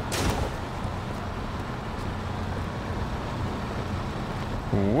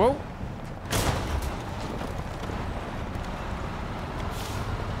 Whoa.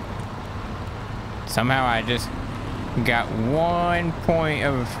 Somehow I just got 1 point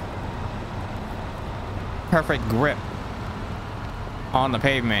of perfect grip on the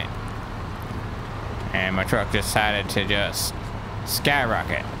pavement, and my truck decided to just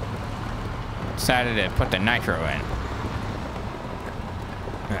skyrocket. Decided to put the nitro in.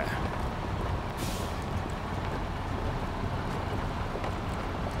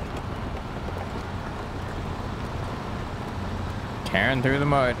 Tearing through the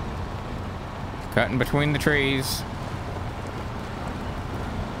mud, cutting between the trees,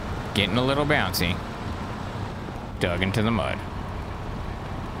 getting a little bouncy, dug into the mud.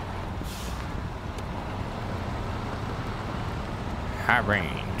 High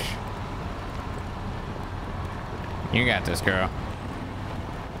range. You got this, girl.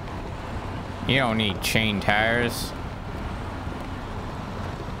 You don't need chain tires.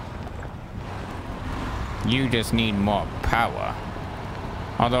 You just need more power.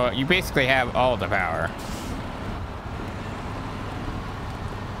 Although you basically have all the power.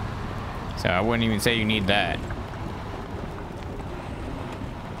 So I wouldn't even say you need that.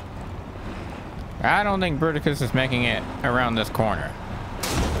 I don't think Bruticus is making it around this corner.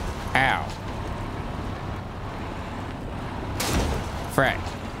 Ow. Frick.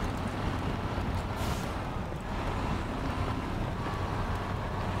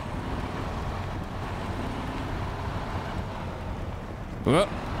 Whoop.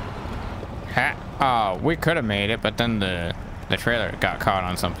 Ha. Oh, we could have made it, but then the trailer got caught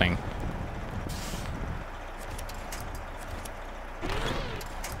on something.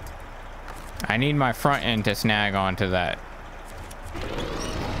 I need my front end to snag onto that.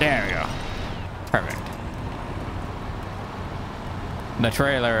 There we go. Perfect. The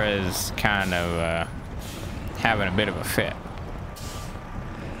trailer is kind of having a bit of a fit.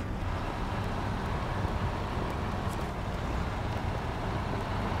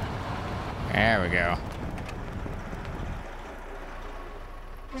 There we go.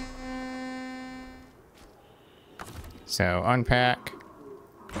 So unpack.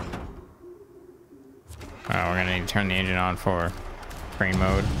 Oh, we're gonna need to turn the engine on for train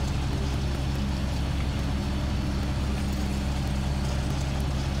mode.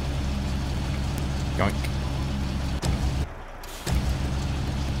 Yoink.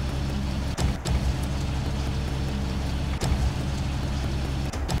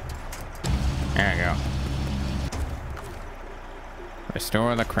 There we go.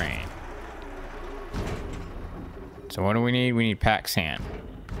 Restore the crane. So what do we need? We need packed sand.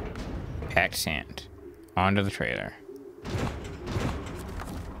 Packed sand. Onto the trailer.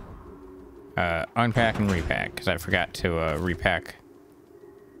 Unpack and repack, because I forgot to repack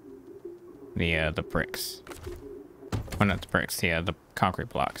the bricks. Well, not the bricks, the concrete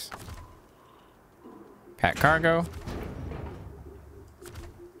blocks. Pack cargo.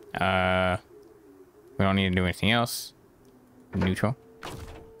 We don't need to do anything else. Neutral.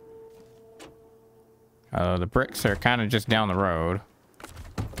 The bricks are kind of just down the road.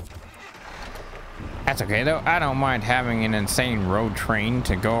 That's okay though. I don't mind having an insane road train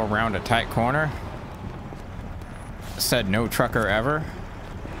to go around a tight corner. Said no trucker ever.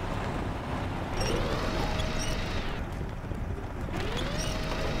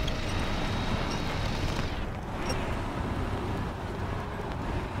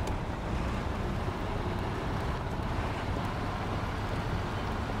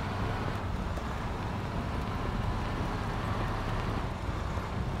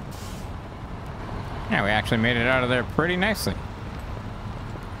 Yeah, we actually made it out of there pretty nicely.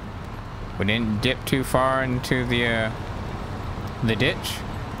 We didn't dip too far into the ditch.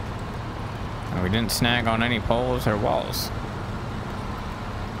 And we didn't snag on any poles or walls.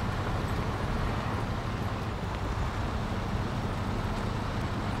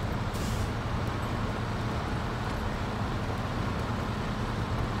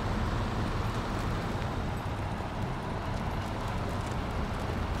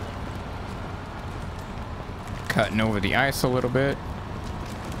 Cutting over the ice a little bit.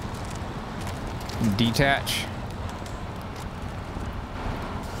 Detach.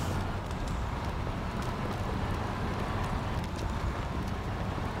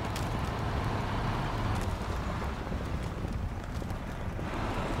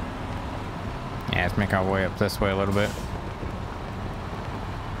 Yeah, let's make our way up this way a little bit.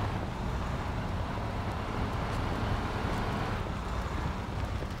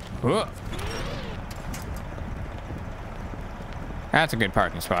 Whoa. That's a good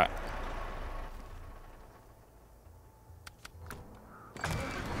parking spot.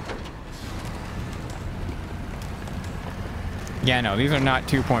 Yeah, no, these are not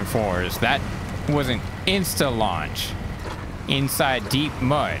 2.4s. That was an insta launch inside deep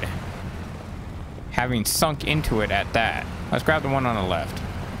mud, having sunk into it at that. Let's grab the one on the left.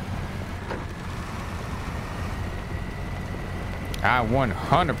 I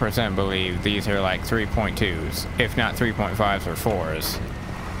 100% believe these are like 3.2s, if not 3.5s or 4s.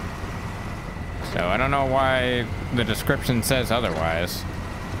 So I don't know why the description says otherwise.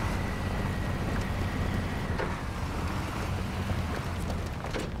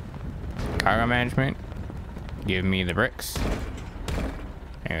 Cargo management. Give me the bricks.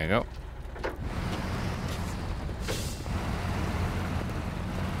 There we go.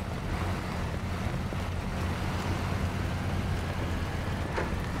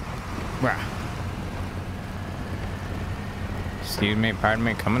 Excuse me, pardon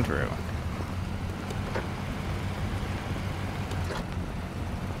me, coming through.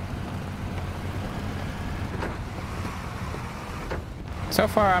 So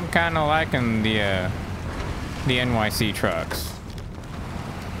far, I'm kind of liking the NYC trucks.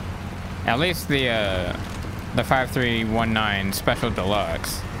 At least the 5319 Special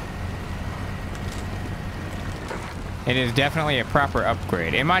Deluxe. It is definitely a proper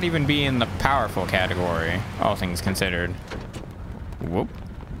upgrade. It might even be in the powerful category, all things considered. Whoop.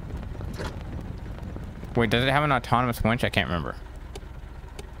 Wait, does it have an autonomous winch? I can't remember.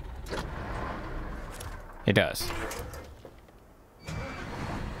 It does.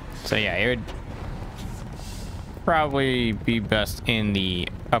 So yeah, it would probably be best in the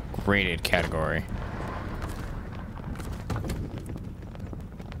upgraded category.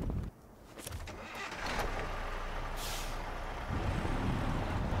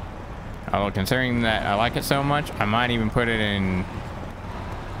 Although considering that I like it so much, I might even put it in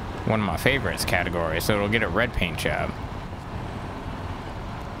one of my favorites categories, so it'll get a red paint job.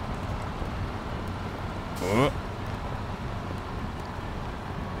 Whoop.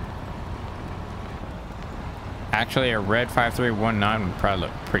 Actually, a red 5319 would probably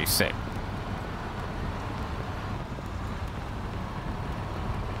look pretty sick.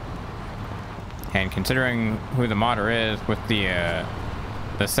 And considering who the modder is with the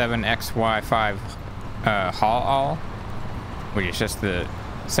 7XY5 haul, which is just the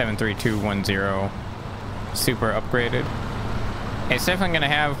 73210 super upgraded, it's definitely going to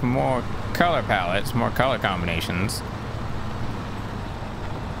have more color palettes, more color combinations.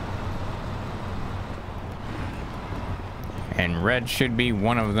 And red should be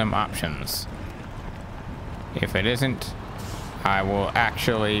one of them options. If it isn't, I will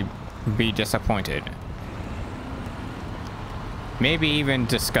actually be disappointed. Maybe even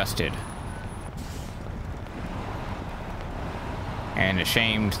disgusted. And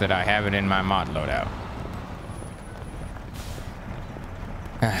ashamed that I have it in my mod loadout.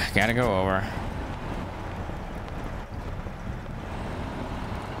 Gotta go over.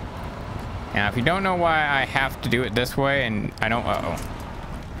 Now, if you don't know why I have to do it this way, and I don't,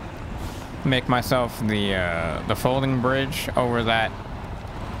 make myself the folding bridge over that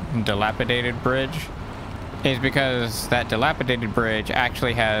dilapidated bridge, is because that dilapidated bridge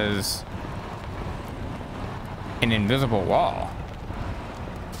actually has an invisible wall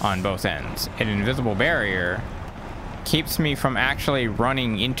on both ends. An invisible barrier keeps me from actually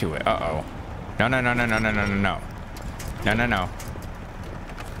running into it. No, no, no, no, no, no, no, no, no. No, no, no.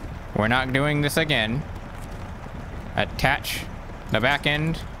 We're not doing this again. Attach the back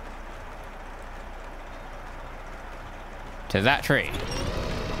end to that tree.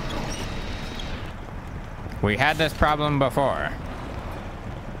 We had this problem before.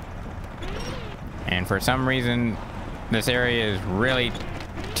 And for some reason, this area is really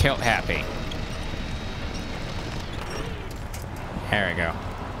tilt happy. There we go.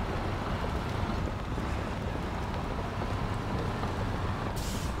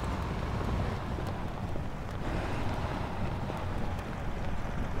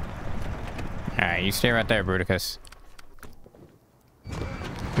 Alright, you stay right there, Bruticus.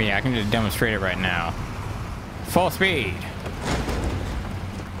 But yeah, I can just demonstrate it right now. Full speed!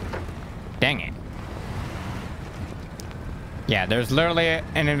 Dang it. Yeah, there's literally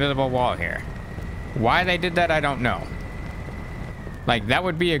an invisible wall here. Why they did that, I don't know. Like, that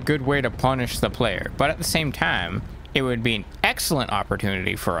would be a good way to punish the player. But at the same time, it would be an excellent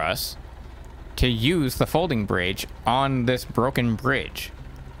opportunity for us to use the folding bridge on this broken bridge.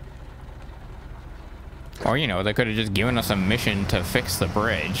 Or, you know, they could have just given us a mission to fix the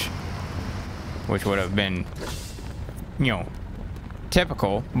bridge, which would have been, you know,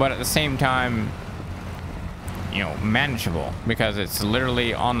 typical, but at the same time, you know, manageable, because it's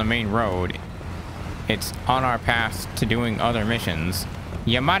literally on the main road. It's on our path to doing other missions.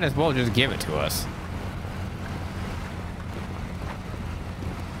 You might as well just give it to us.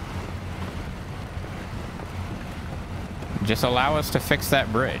 Just allow us to fix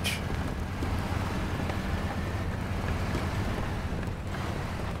that bridge.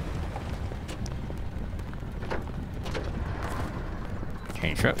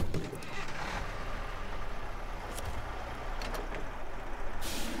 Change trip.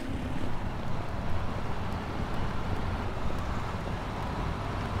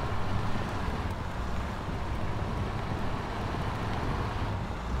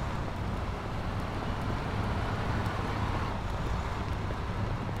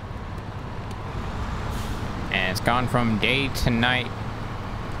 And it's gone from day to night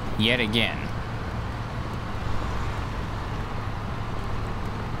yet again.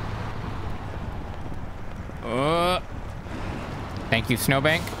 Thank you,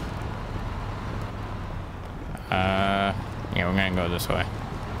 Snowbank. Yeah, we're gonna go this way.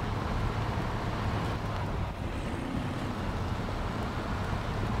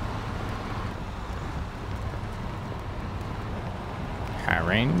 High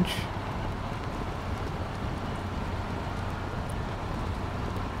range.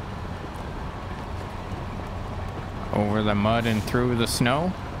 over the mud and through the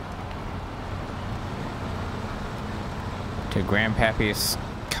snow. To Grandpappy's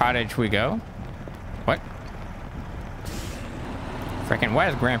cottage we go. What? Frickin', why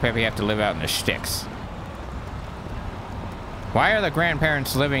does Grandpappy have to live out in the sticks? Why are the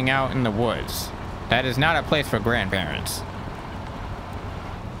grandparents living out in the woods? That is not a place for grandparents.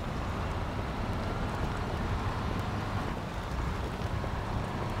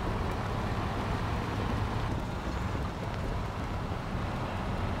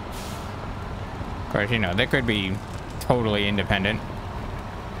 Of course, you know, they could be totally independent,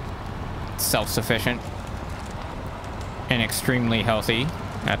 self-sufficient, and extremely healthy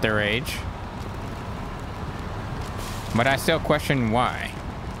at their age. But I still question why.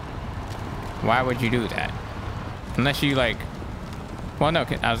 Why would you do that? Unless you like... Well, no,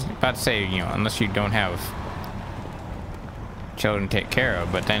 I was about to say, you know, unless you don't have children to take care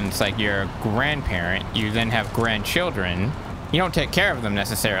of, but then it's like you're a grandparent, you then have grandchildren. You don't take care of them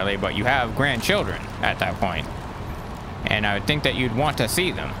necessarily, but you have grandchildren at that point. And I would think that you'd want to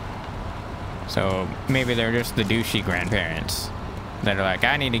see them. So maybe they're just the douchey grandparents that are like,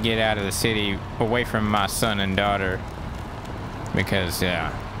 I need to get out of the city away from my son and daughter because,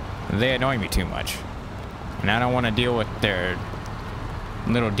 yeah, they annoy me too much. And I don't want to deal with their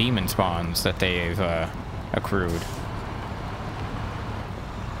little demon spawns that they've accrued.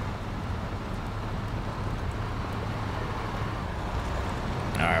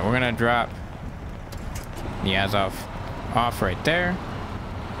 Alright, we're gonna drop the Azov off right there.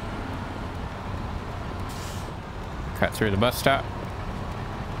 Cut through the bus stop.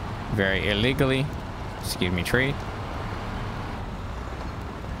 Very illegally. Excuse me, tree.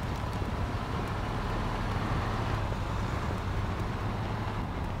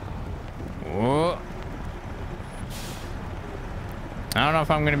 Whoa. I don't know if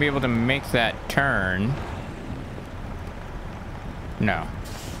I'm gonna be able to make that turn. No.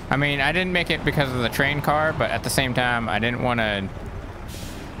 I mean, I didn't make it because of the train car, but at the same time, I didn't want to...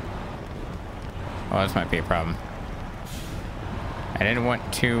 Oh, this might be a problem. I didn't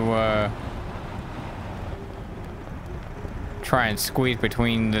want to try and squeeze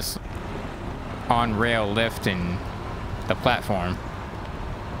between this on-rail lift and the platform.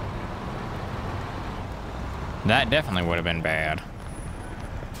 That definitely would have been bad.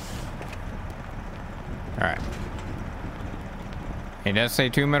 Alright. It does say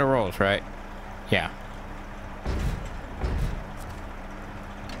 2 middle rolls, right? Yeah.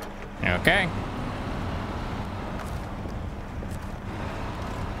 Okay.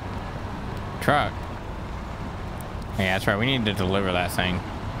 Truck. Yeah, that's right. We need to deliver that thing.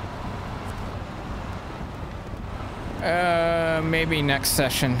 Maybe next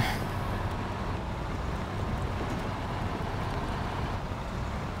session.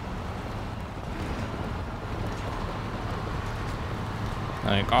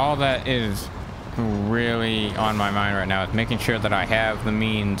 Like, all that is really on my mind right now is making sure that I have the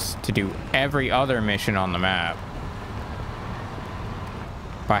means to do every other mission on the map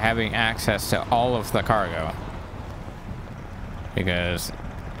by having access to all of the cargo. Because,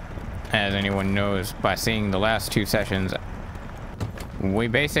 as anyone knows by seeing the last 2 sessions, we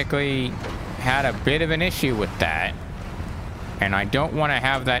basically had a bit of an issue with that, and I don't want to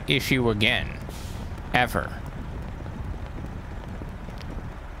have that issue again. Ever.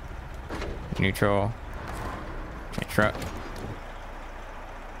 Neutral. Okay, truck.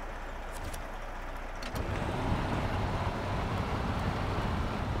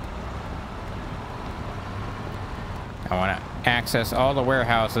 I want to access all the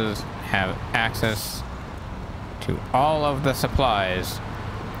warehouses, have access to all of the supplies,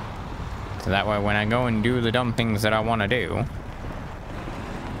 so that way when I go and do the dumb things that I want to do,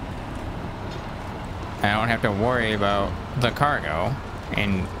 I don't have to worry about the cargo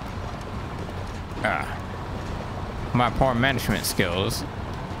and my poor management skills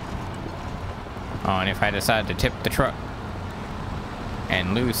on if I decide to tip the truck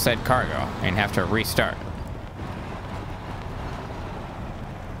and lose said cargo and have to restart.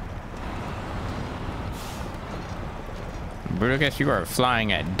 Bruticus, you are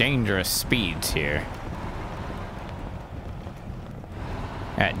flying at dangerous speeds here.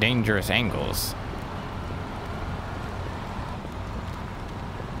 At dangerous angles.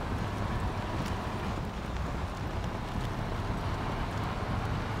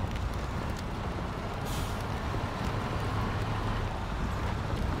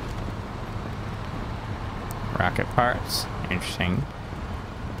 Rocket parts. Interesting.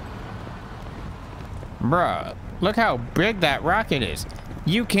 Bruh, look how big that rocket is.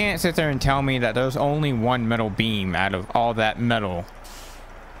 You can't sit there and tell me that there's only one metal beam out of all that metal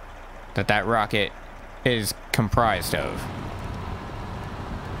that rocket is comprised of.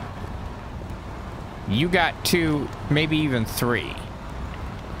 You got 2, maybe even 3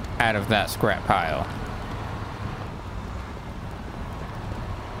 out of that scrap pile.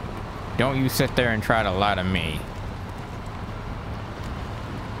 Don't you sit there and try to lie to me.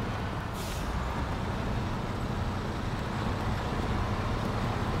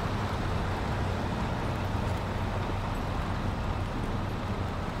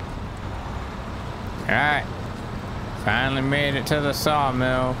 Alright. Finally made it to the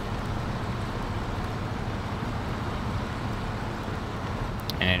sawmill.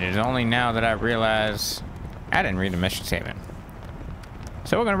 And it is only now that I realize I didn't read the mission statement.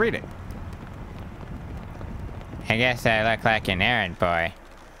 So we're gonna read it. I guess I look like an errand boy.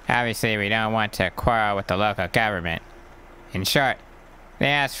 Obviously we don't want to quarrel with the local government. In short, they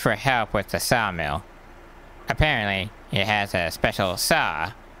asked for help with the sawmill. Apparently, it has a special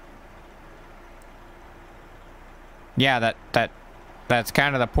saw. Yeah, that's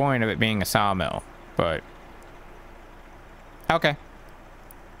kind of the point of it being a sawmill, but okay.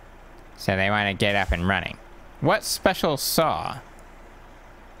 So they want to get up and running. What special saw?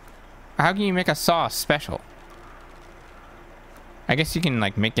 How can you make a saw special? I guess you can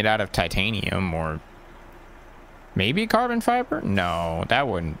like make it out of titanium or maybe carbon fiber? No, that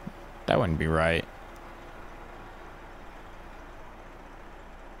wouldn't be right.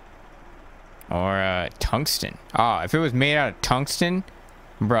 Or tungsten. Oh, if it was made out of tungsten,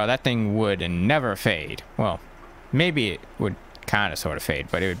 bro, that thing would never fade. Well, maybe it would kind of sort of fade,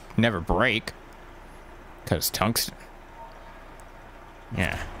 but it would never break because tungsten.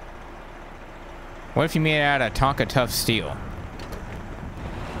 Yeah. What if you made it out of Tonka tough steel?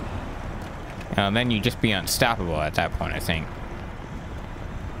 Then you'd just be unstoppable at that point, I think.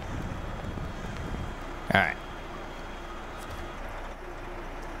 Alright.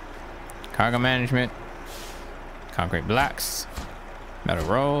 Cargo management. Concrete blocks. Metal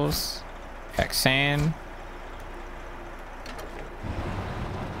rolls. Hex sand.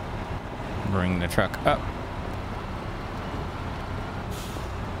 Bring the truck up.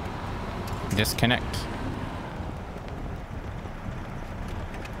 Disconnect.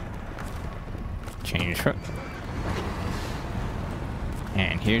 Change hook.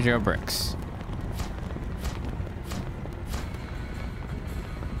 And here's your bricks.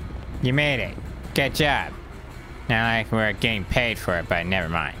 You made it. Good job. Not like we're getting paid for it, but never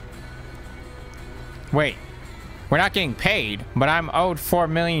mind. Wait. We're not getting paid, but I'm owed $4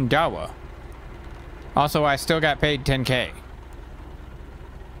 million. Also, I still got paid 10K.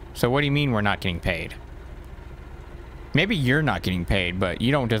 So what do you mean we're not getting paid? Maybe you're not getting paid, but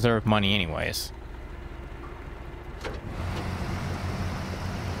you don't deserve money anyways.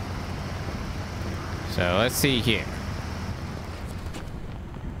 So let's see here.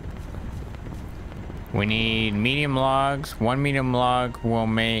 We need medium logs. 1 medium log will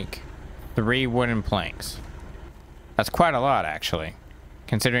make 3 wooden planks. That's quite a lot, actually.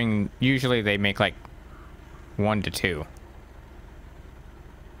 Considering usually they make like 1 to 2.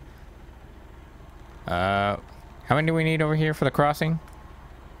 How many do we need over here for the crossing?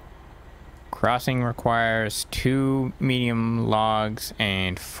 Crossing requires 2 medium logs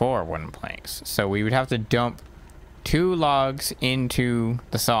and 4 wooden planks. So we would have to dump 2 logs into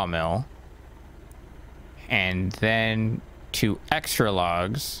the sawmill. And then 2 extra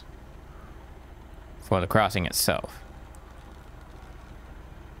logs for the crossing itself.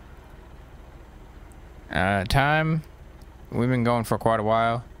 Time. We've been going for quite a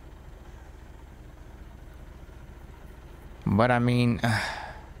while. But I mean,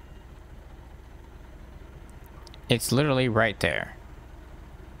 it's literally right there.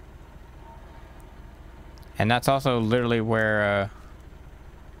 And that's also literally where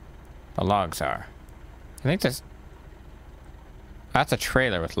the logs are. I think that's a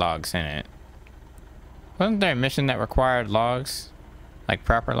trailer with logs in it. Wasn't there a mission that required logs? Like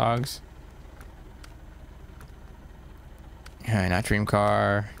proper logs? Not dream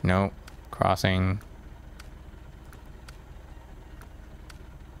car. Nope. Crossing.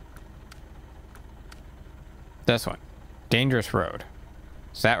 This one. Dangerous road.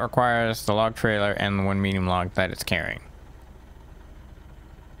 So that requires the log trailer and the 1 medium log that it's carrying.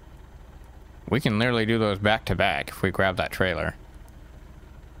 We can literally do those back to back if we grab that trailer.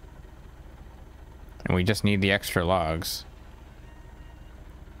 And we just need the extra logs.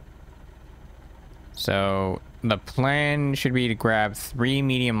 So the plan should be to grab 3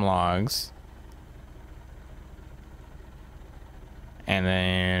 medium logs. And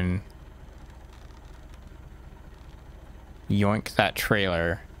then yoink that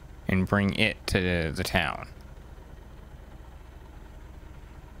trailer and bring it to the town.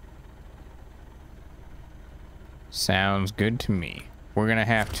 Sounds good to me. We're gonna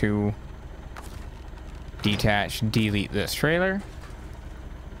have to detach, delete this trailer.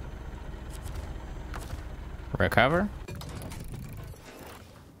 Recover.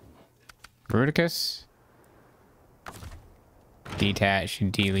 Bruticus. Detach,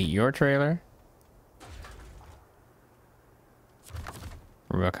 delete your trailer.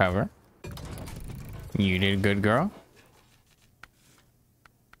 Recover. You did good, girl.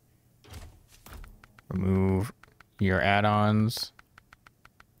 Remove your add-ons.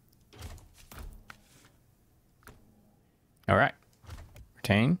 All right.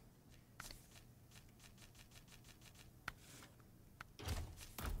 Retain.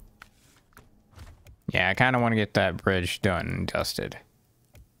 Yeah, I kind of want to get that bridge done and dusted.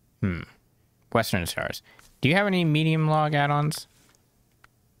 Western Stars. Do you have any medium log add-ons?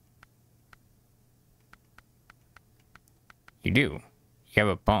 You do. You have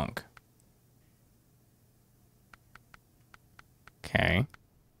a bunk. Okay.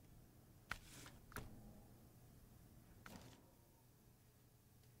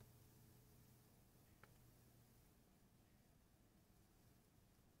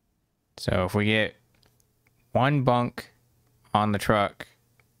 So if we get one bunk on the truck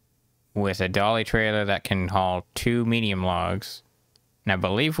with a dolly trailer that can haul 2 medium logs, and I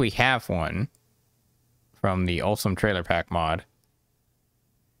believe we have one from the Awesome Trailer Pack mod,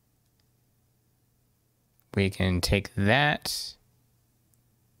 we can take that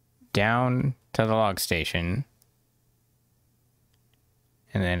down to the log station,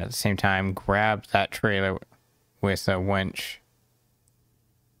 and then at the same time grab that trailer with a winch,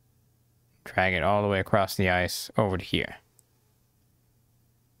 drag it all the way across the ice over to here.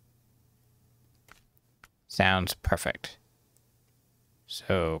 Sounds perfect.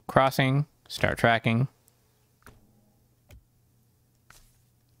 So crossing, start tracking.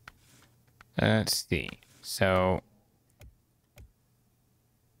 Let's see. So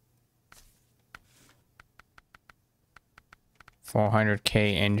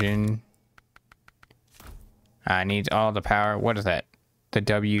 $400K engine. Needs all the power. What is that? The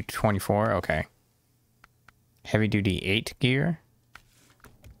W24? Okay. Heavy duty 8 gear?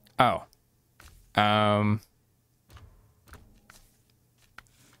 Oh.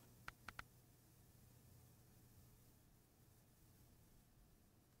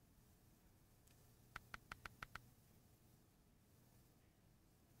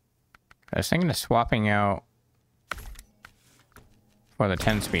 I was thinking of swapping out for the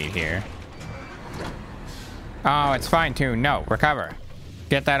 10 speed here. Oh, it's fine too. No, recover.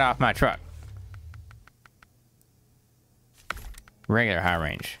 Get that off my truck. Regular high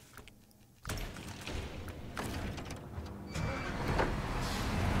range.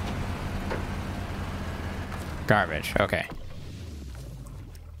 Garbage. Okay.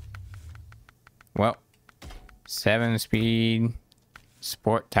 Well, 7 speed.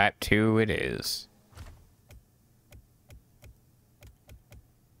 Sport Type 2 it is.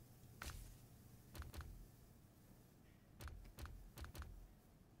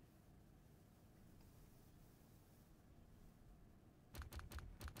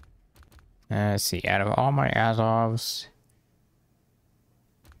 Let's see, out of all my Azovs,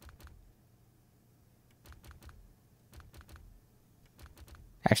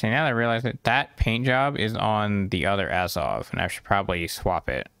 actually, now that I realize that that paint job is on the other Azov, and I should probably swap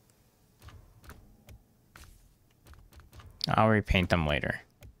it. I'll repaint them later.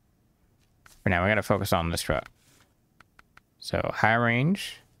 For now, we gotta focus on this truck. So, high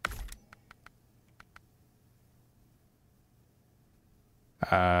range.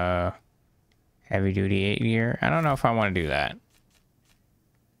 Heavy duty 8 gear. I don't know if I want to do that.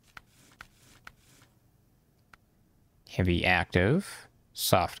 Heavy active.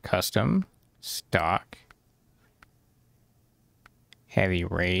 Soft custom, stock, heavy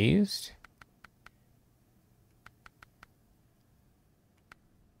raised,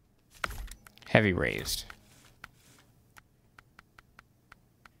 heavy raised.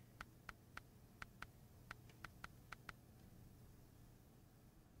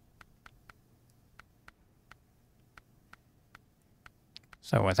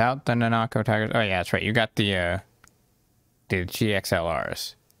 So without the Nanako Tigers, oh yeah, that's right. You got the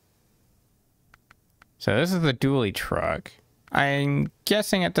GXLRs. So this is the dually truck. I'm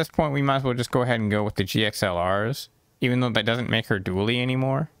guessing at this point we might as well just go ahead and go with the GXLRs, even though that doesn't make her dually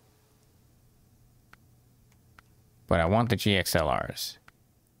anymore. But I want the GXLRs.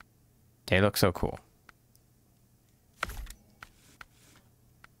 They look so cool.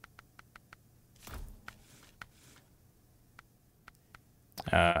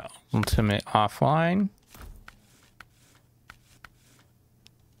 Ultimate offline.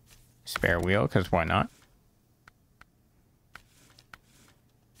 Spare wheel, because why not?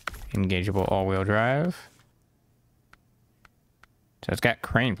 Engageable all-wheel drive. So it's got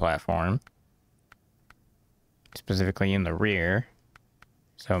crane platform. Specifically in the rear.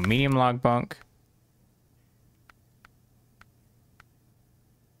 So medium log bunk.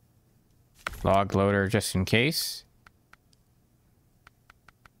 Log loader just in case.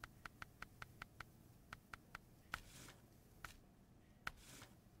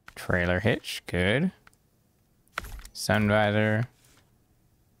 Trailer hitch, good. Sun visor.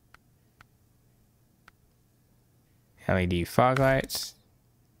 LED fog lights.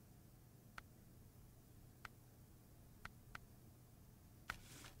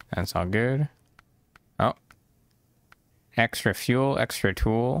 That's all good. Oh. Extra fuel, extra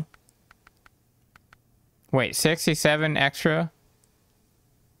tool. Wait, 67 extra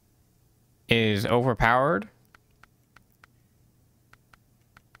is overpowered?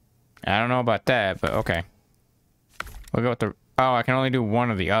 I don't know about that, but okay. We'll go with the... Oh, I can only do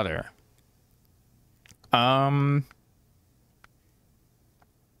one or the other. I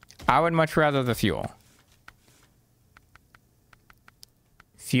would much rather the fuel.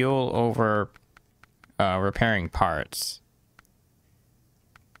 Fuel over repairing parts.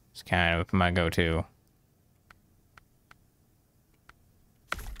 It's kind of my go-to.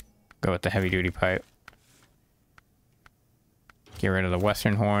 Go with the heavy-duty pipe. Get rid of the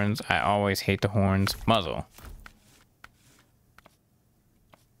western horns. I always hate the horns. Muzzle.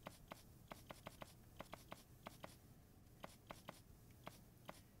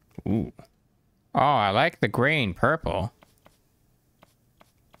 Ooh. Oh, I like the gray and purple.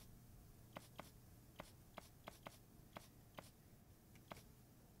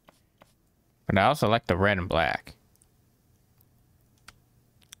 But I also like the red and black.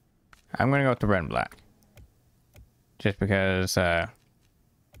 I'm gonna go with the red and black. Just because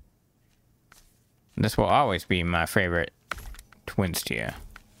this will always be my favorite Twinsteer.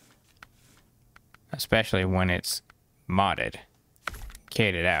 Especially when it's modded.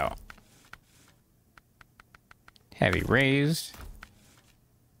 Kitted out. Heavy raised.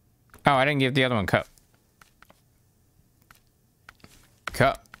 Oh, I didn't give the other one cup.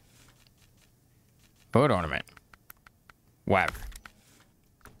 Cup. Boat ornament. Whatever.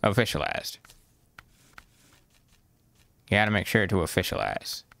 Officialized. You gotta make sure to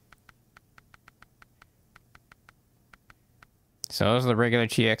officialize. So those are the regular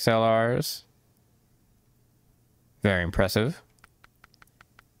GXLRs. Very impressive.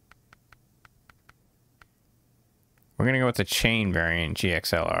 We're gonna go with the chain variant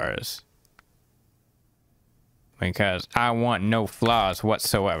GXLRs. Because I want no flaws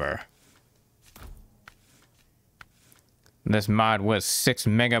whatsoever. This mod was 6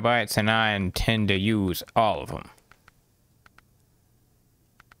 megabytes and I intend to use all of them.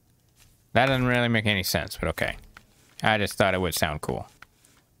 That doesn't really make any sense, but okay. I just thought it would sound cool.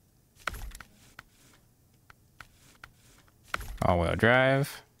 All-wheel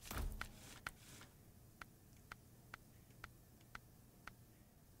drive.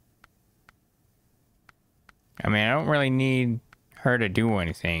 I mean, I don't really need her to do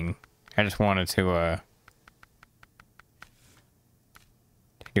anything. I just wanted to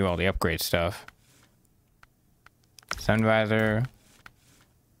do all the upgrade stuff. Sun visor.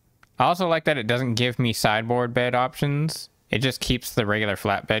 I also like that it doesn't give me sideboard bed options. It just keeps the regular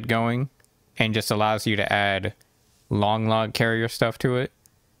flatbed going and just allows you to add long log carrier stuff to it.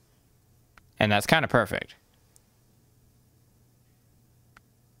 And that's kind of perfect.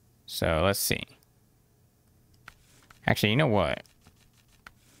 So let's see. Actually, you know what?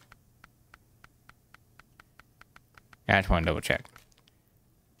 I just want to double check.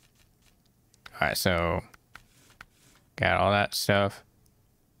 Alright, so got all that stuff.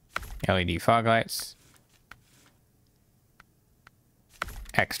 LED fog lights.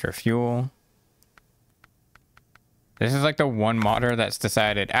 Extra fuel. This is like the one modder that's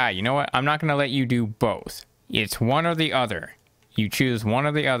decided, you know what? I'm not going to let you do both. It's one or the other. You choose one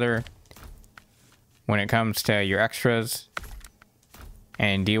or the other when it comes to your extras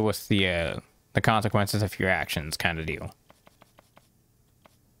and deal with the consequences of your actions kind of deal.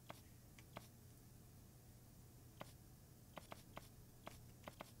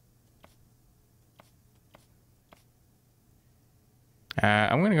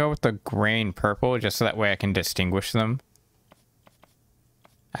 I'm going to go with the gray and purple just so that way I can distinguish them.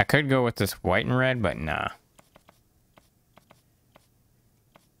 I could go with this white and red, but nah.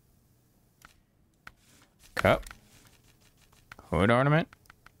 Cup. Hood ornament.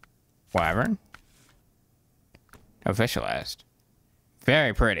 Wyvern. Officialized.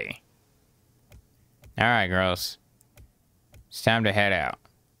 Very pretty. Alright, girls. It's time to head out.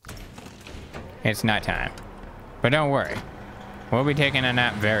 It's nighttime. But don't worry. We'll be taking a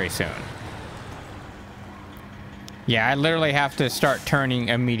nap very soon. Yeah, I literally have to start turning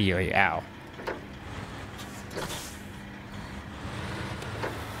immediately. Ow.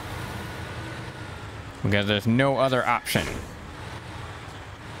 Because there's no other option.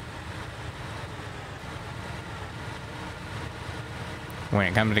 When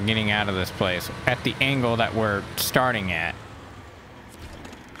it comes to getting out of this place at the angle that we're starting at.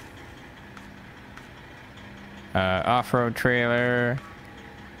 Off-road trailer.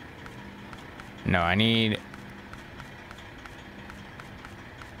 No, I need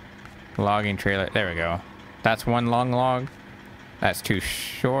logging trailer. There we go. That's one long log. That's too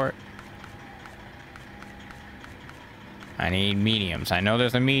short. I need mediums. I know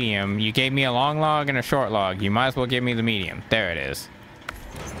there's a medium. You gave me a long log and a short log. You might as well give me the medium. There it is.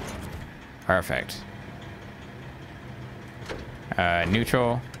 Perfect.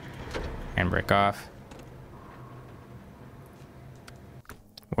 Neutral. And brick off.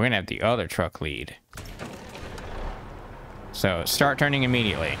 We're gonna have the other truck lead. So start turning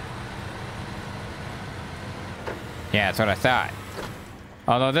immediately. Yeah, that's what I thought.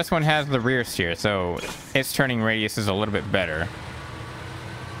 Although this one has the rear steer, so its turning radius is a little bit better.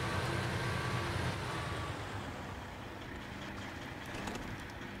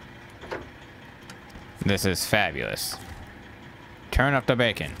 This is fabulous. Turn up the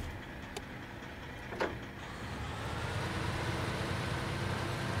bacon.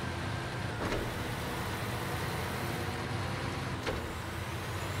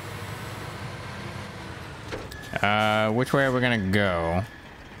 Which way are we gonna go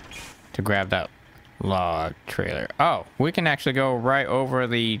to grab that log trailer? Oh, we can actually go right over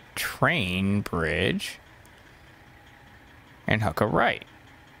the train bridge and hook a right.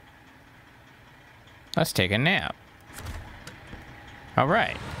 Let's take a nap. All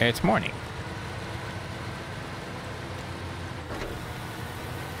right, it's morning.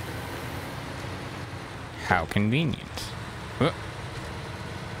 How convenient. Whoop.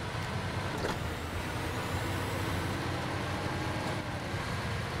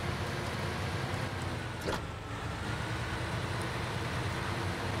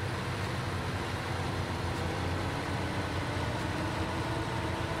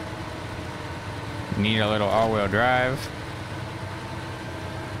 Need a little all-wheel drive.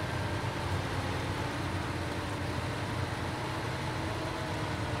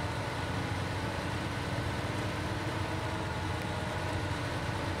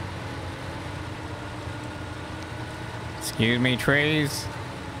 Excuse me, trees.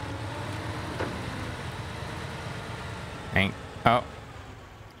 Ain't. Oh.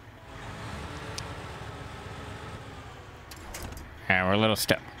 And we're a little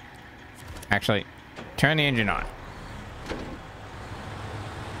stuck. Actually, turn the engine on.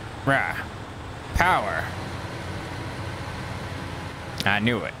 Rah. Power. I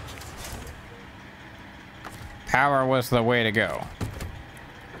knew it. Power was the way to go.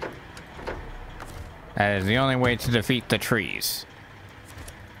 That is the only way to defeat the trees.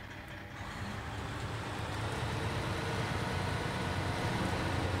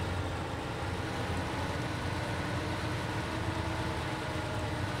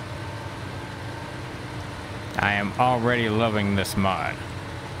 I am already loving this mod.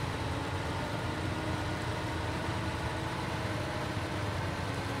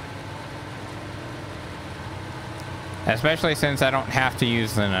 Especially since I don't have to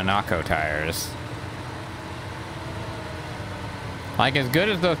use the Nanako tires. Like, as good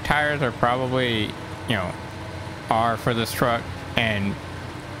as those tires are probably, you know, are for this truck and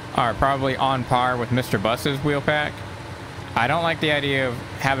are probably on par with Mr. Bus's wheel pack, I don't like the idea of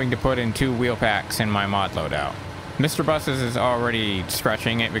having to put in 2 wheel packs in my mod loadout. Mr. Bus's is already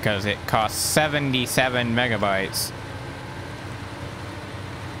stretching it because it costs 77 megabytes.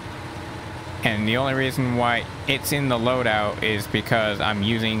 And the only reason why it's in the loadout is because I'm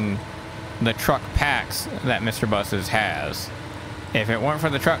using the truck packs that Mr. Bus's has. If it weren't for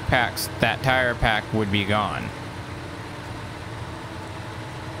the truck packs, that tire pack would be gone.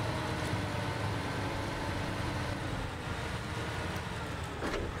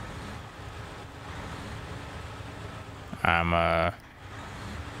 I'm a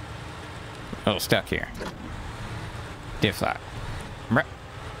little stuck here. Diff flap.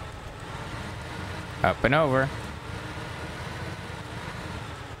 Up and over.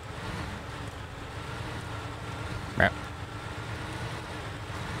 Yep.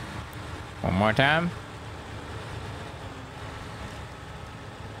 One more time.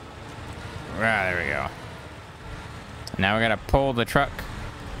 Right, there we go. Now we gotta pull the truck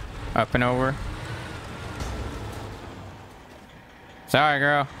up and over. Sorry,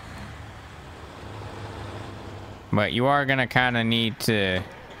 girl. But you are gonna kind of need to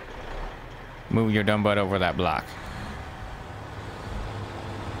move your dumb butt over that block.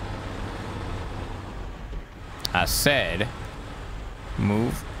 I said,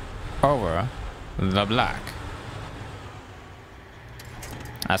 move over the block.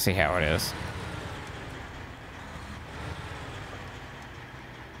 I see how it is.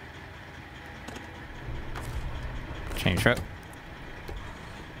 Change it.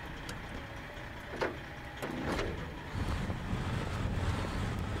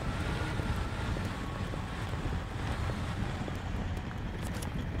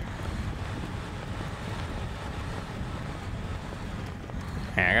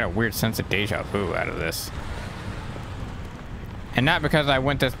 I got a weird sense of deja vu out of this. And not because I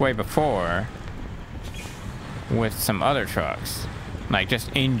went this way before with some other trucks. Like, just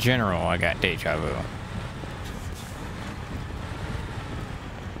in general, I got deja vu.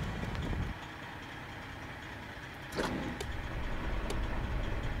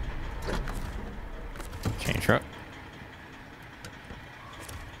 Change truck.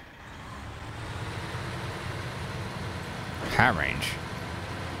 High range.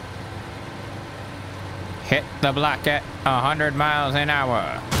 Hit the block at 100 miles an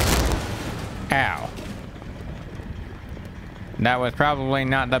hour. Ow. That was probably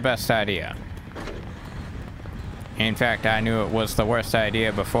not the best idea. In fact, I knew it was the worst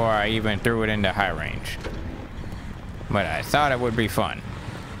idea before I even threw it into high range. But I thought it would be fun.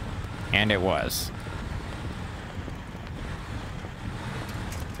 And it was.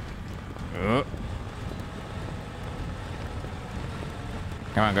 Oh.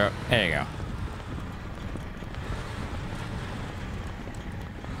 Come on, girl. There you go.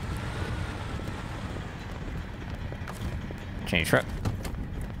 Change truck.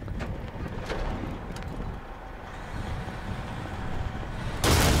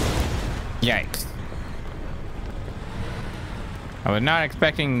 Yikes. I was not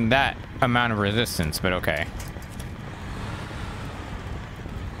expecting that amount of resistance, but okay.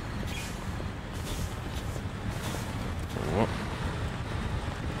 Whoop.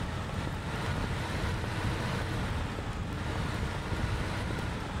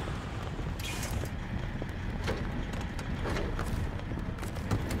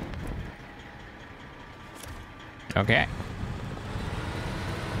 Okay.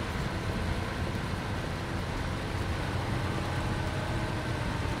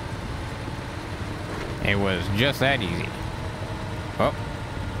 It was just that easy. Oh.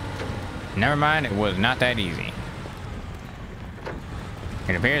 Never mind, it was not that easy.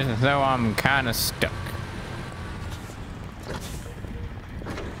 It appears as though I'm kind of stuck.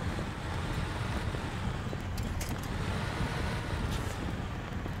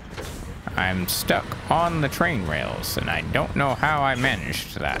 I'm stuck on the train rails, and I don't know how I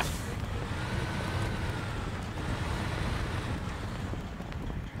managed that.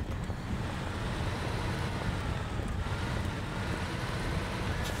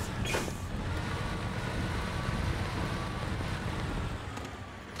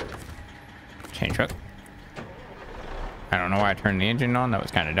 Change truck. I don't know why I turned the engine on. That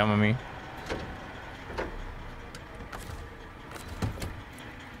was kind of dumb of me.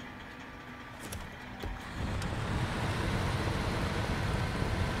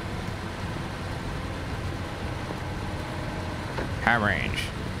 High range.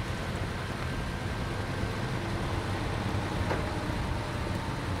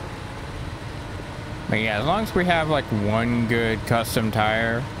 But yeah, as long as we have like one good custom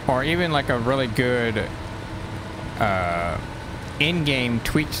tire, or even like a really good in-game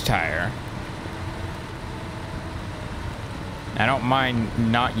tweaked tire, I don't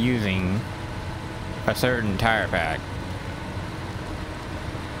mind not using a certain tire pack.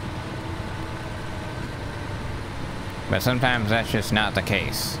 But sometimes that's just not the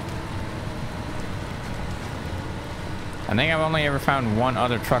case. I think I've only ever found one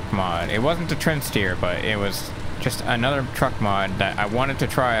other truck mod. It wasn't the Twinsteer, but it was just another truck mod that I wanted to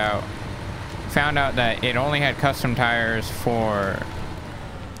try out. Found out that it only had custom tires for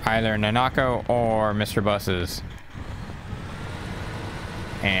either Nanako or Mr. Buses.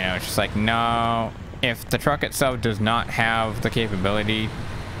 And I was just like, no, if the truck itself does not have the capability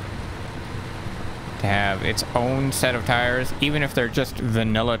to have its own set of tires, even if they're just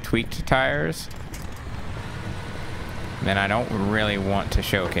vanilla tweaked tires, then I don't really want to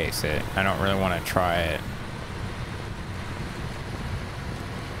showcase it. I don't really want to try it.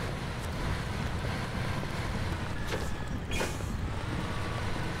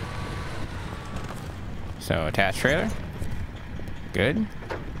 So attached trailer, good.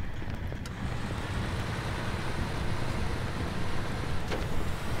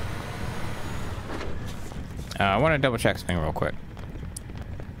 I want to double check something real quick.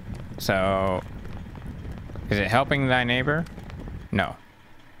 So, is it helping thy neighbor? No.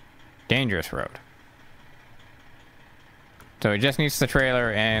 Dangerous road. So it just needs the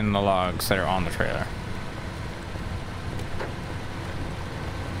trailer and the logs that are on the trailer.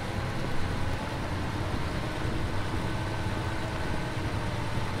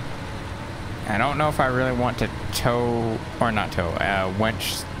 I don't know if I really want to tow, or not tow,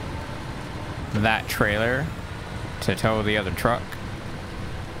 winch that trailer to tow the other truck.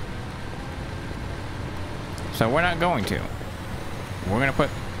 So we're not going to. We're going to put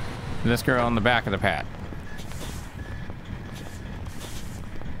this girl on the back of the pad.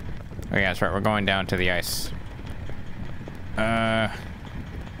 Oh yeah, that's right, we're going down to the ice.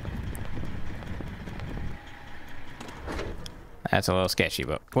 That's a little sketchy,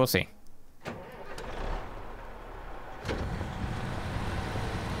 but we'll see.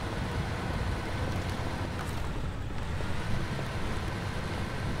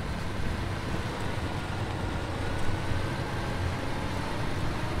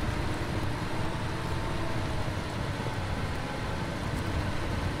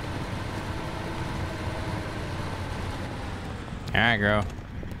 Alright, girl.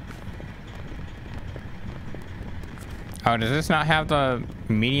 Oh, does this not have the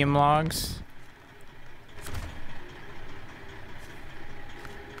medium logs?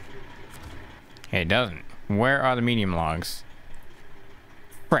 It doesn't. Where are the medium logs?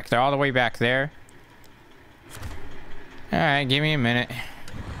 Frick, they're all the way back there. Alright, give me a minute.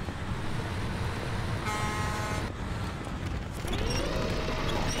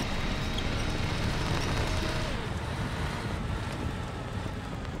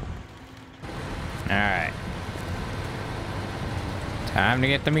 Alright. Time to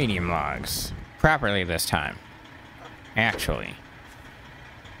get the medium logs. Properly this time. Actually.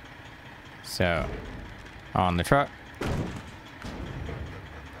 So, on the truck.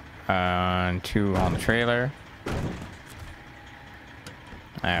 2 on the trailer.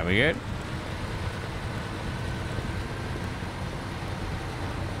 Alright, we good?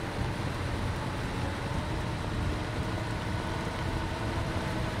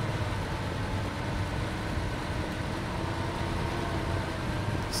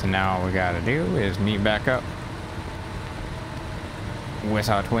 So now all we gotta do is meet back up with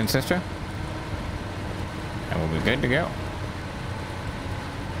our twin sister, and we'll be good to go.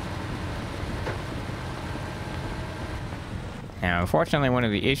 Now, unfortunately, one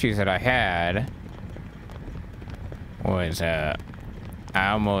of the issues that I had was I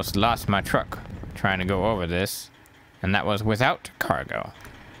almost lost my truck trying to go over this, and that was without cargo.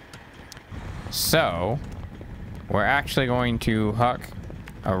 So, we're actually going to hook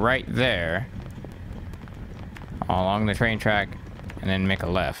right there along the train track and then make a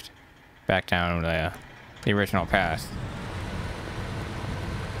left back down the original path.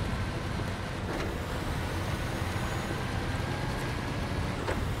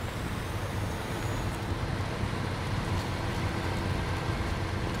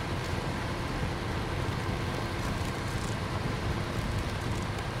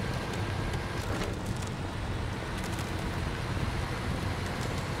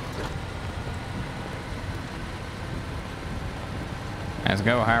 Let's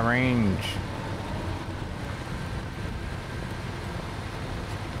go, high range.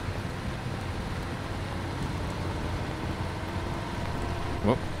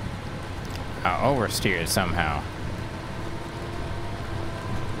 Whoop. I oversteered somehow.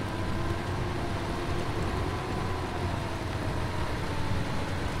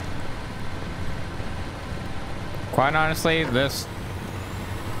 Quite honestly, this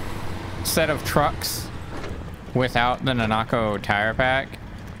set of trucks without the Nanako tire pack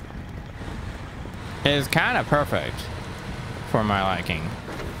is kind of perfect for my liking.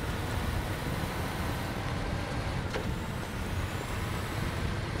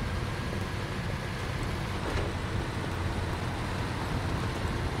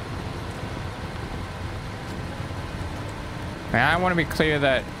 And I want to be clear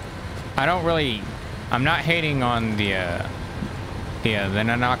that I'm not hating on the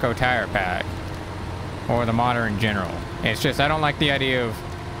Nanako tire pack or the modder in general. It's just I don't like the idea of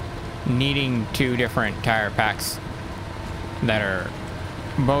needing 2 different tire packs that are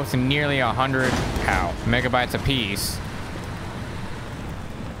both nearly 100 megabytes apiece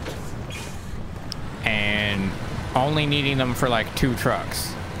and only needing them for like 2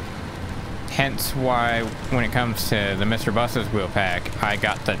 trucks. Hence why when it comes to the Mr. Bus's wheel pack, I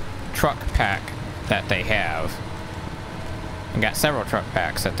got the truck pack that they have. I got several truck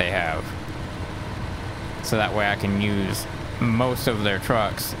packs that they have. So that way I can use most of their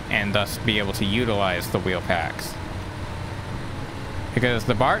trucks and thus be able to utilize the wheel packs. Because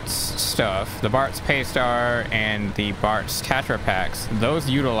the Bart's stuff, the Bart's Paystar and the Bart's Tatra packs, those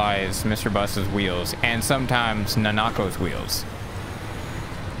utilize Mr. Bus's wheels and sometimes Nanako's wheels.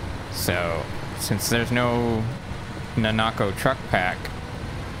 So, since there's no Nanako truck pack,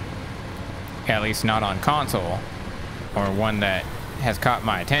 at least not on console, or one that has caught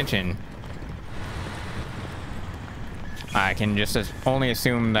my attention, I can just only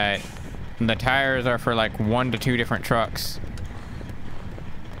assume that the tires are for like 1 to 2 different trucks,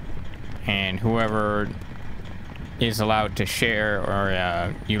 and whoever is allowed to share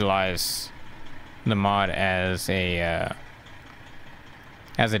or utilize the mod as a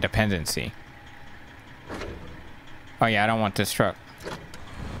dependency. Oh yeah, I don't want this truck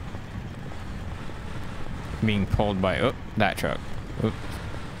being pulled by that truck. Oops.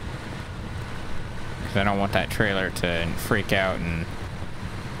 Because I don't want that trailer to freak out and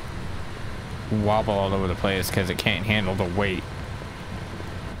wobble all over the place because it can't handle the weight.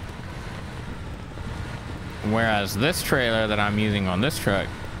 Whereas this trailer that I'm using on this truck,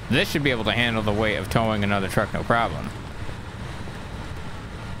 this should be able to handle the weight of towing another truck no problem.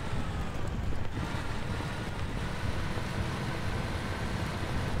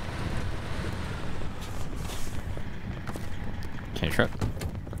 Change truck.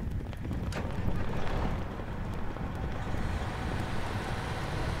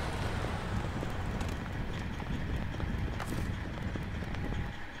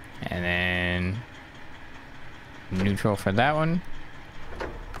 And then neutral for that one.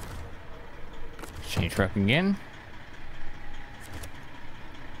 Change truck again.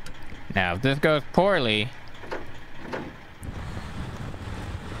 Now, if this goes poorly,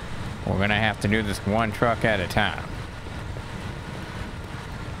 we're gonna have to do this one truck at a time.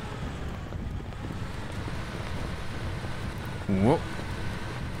 Whoop.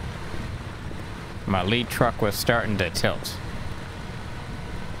 My lead truck was starting to tilt.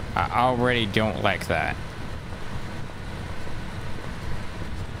 I already don't like that.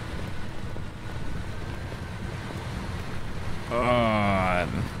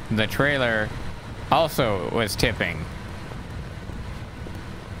 The trailer also was tipping.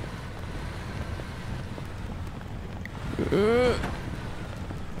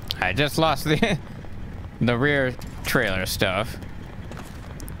 I just lost the rear trailer stuff.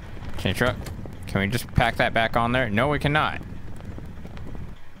 Change truck. Can we just pack that back on there? No, we cannot.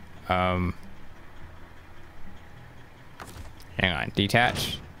 Hang on,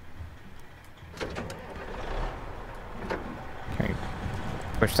 detach. Can we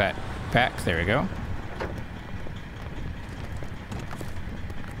push that back? There we go.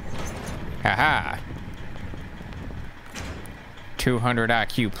 Haha. 200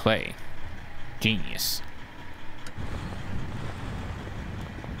 IQ play. Genius.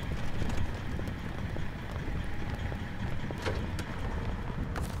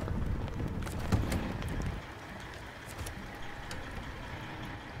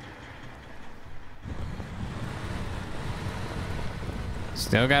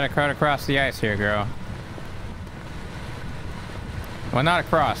 Still gotta cut across the ice here, girl. Well, not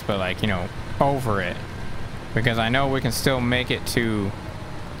across, but like, you know, over it. Because I know we can still make it to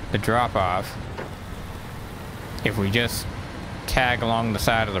the drop-off if we just tag along the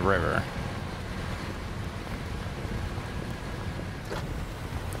side of the river.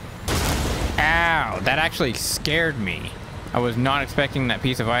 Ow! That actually scared me. I was not expecting that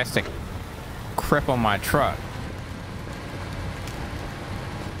piece of ice to cripple my truck.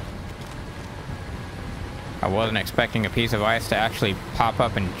 I wasn't expecting a piece of ice to actually pop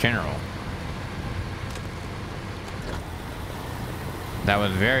up in general. That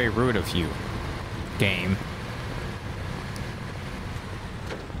was very rude of you, game.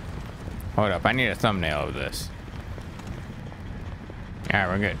 Hold up, I need a thumbnail of this. Alright,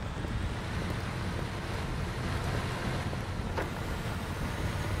 we're good.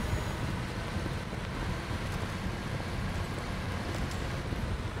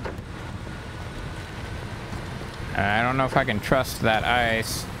 I don't know if I can trust that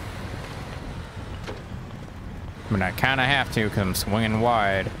ice. But I kind of have to because I'm swinging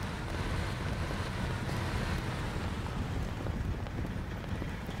wide.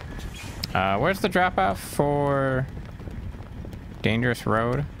 Where's the drop off for Dangerous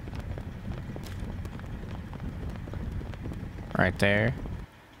Road? Right there.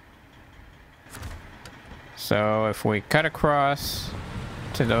 So if we cut across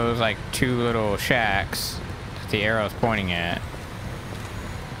to those like 2 little shacks that the arrow's pointing at,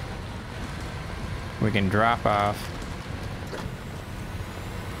 we can drop off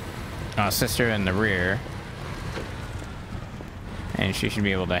our sister in the rear. and she should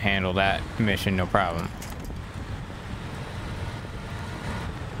be able to handle that mission no problem.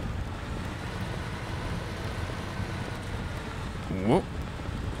 Whoop.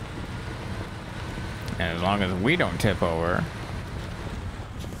 And as long as we don't tip over.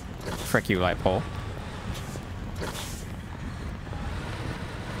 Frick you, light pole.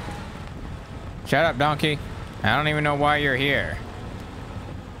 Shut up, donkey. I don't even know why you're here.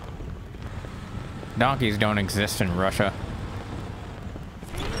 Donkeys don't exist in Russia.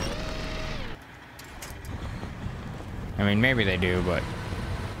 I mean, maybe they do, but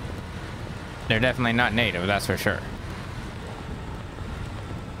they're definitely not native, that's for sure.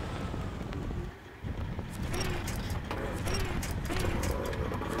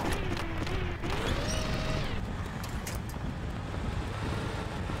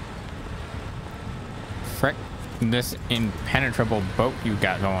 Frick, this impenetrable boat you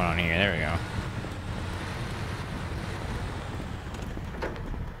got going on here. There we go.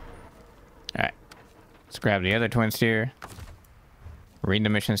 Alright. Let's grab the other Twinsteer. Read the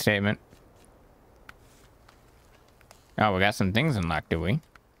mission statement. Oh, we got some things unlocked, do we?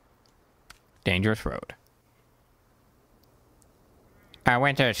 Dangerous road. Our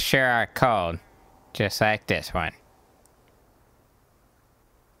winters sure are cold. Just like this one.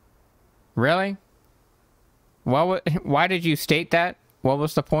 Really? Why did you state that? What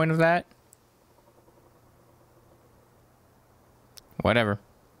was the point of that? Whatever.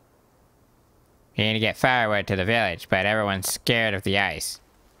 You need to get firewood to the village, but everyone's scared of the ice.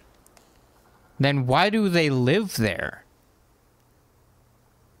 Then why do they live there?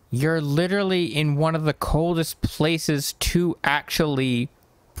 You're literally in one of the coldest places to actually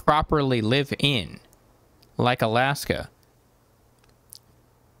properly live in. Like Alaska.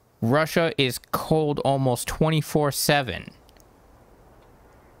 Russia is cold almost 24/7.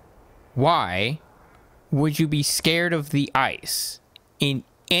 Why would you be scared of the ice in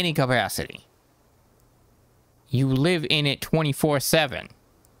any capacity? You live in it 24/7.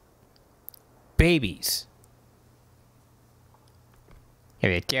 Babies.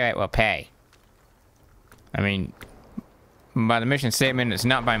 If you do it, we'll pay. I mean, by the mission statement, it's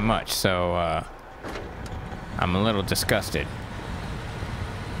not by much, so I'm a little disgusted.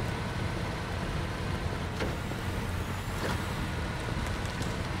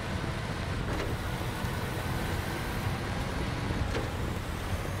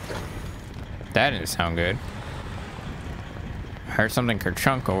 That didn't sound good. I heard something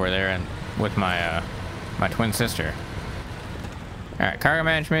kerchunk over there and with my my twin sister. Alright, cargo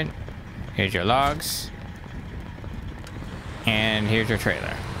management. Here's your logs. And here's your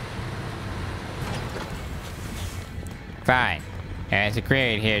trailer. Fine. As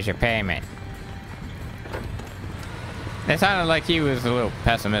agreed, here's your payment. It sounded like he was a little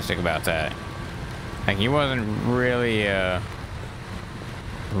pessimistic about that. Like he wasn't really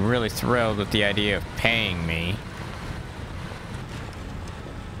really thrilled with the idea of paying me.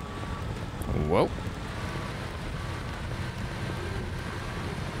 Whoa.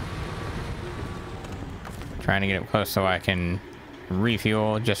 Trying to get up close so I can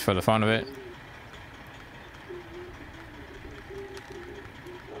refuel just for the fun of it.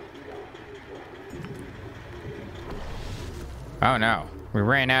 Oh no, we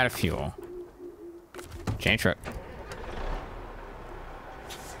ran out of fuel. Change truck.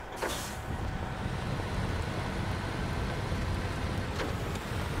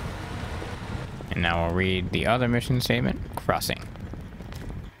 And now we'll read the other mission statement. Crossing.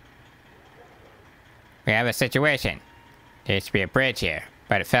 We have a situation. There used to be a bridge here,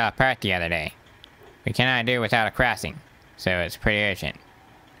 but it fell apart the other day. We cannot do without a crossing, so it's pretty urgent.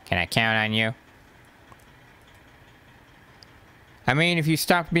 Can I count on you? I mean, if you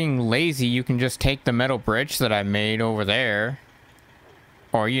stop being lazy, you can just take the metal bridge that I made over there.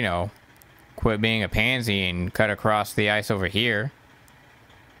 Or, you know, quit being a pansy and cut across the ice over here.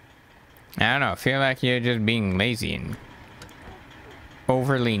 I don't know, I feel like you're just being lazy and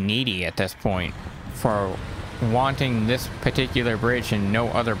overly needy at this point for wanting this particular bridge and no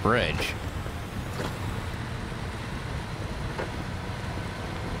other bridge.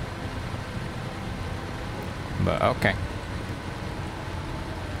 But okay.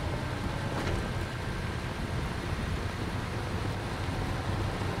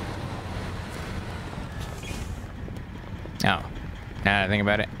 Oh, now that I think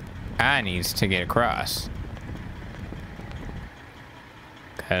about it, I needs to get across.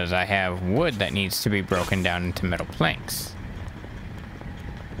 Because I have wood that needs to be broken down into metal planks.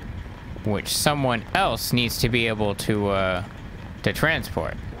 Which someone else needs to be able to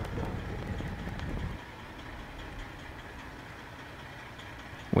transport.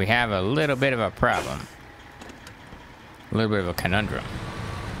 We have a little bit of a problem. A little bit of a conundrum.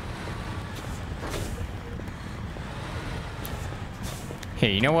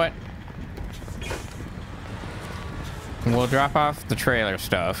 Hey, you know what? We'll drop off the trailer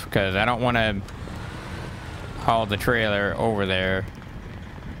stuff, because I don't want to haul the trailer over there,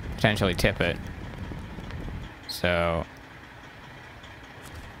 potentially tip it. So...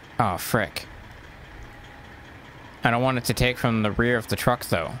 oh, frick. I don't want it to take from the rear of the truck,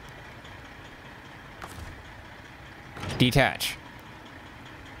 though. Detach.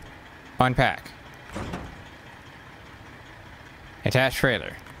 Unpack. Attach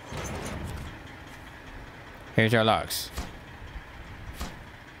trailer. Here's your logs.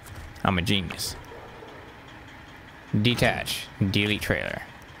 I'm a genius. Detach. Delete trailer.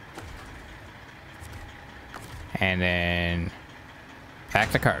 And then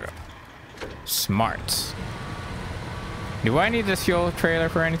pack the cargo. Smart. Do I need this fuel trailer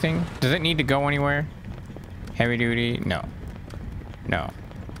for anything? Does it need to go anywhere? Heavy duty? No. No.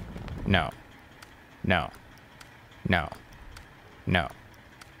 No. No. No. No.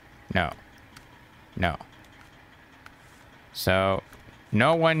 No. No. So,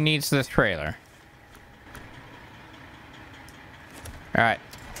 no one needs this trailer. Alright.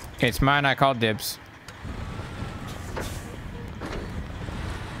 It's mine, I called dibs.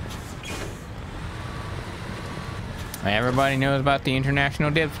 Everybody knows about the International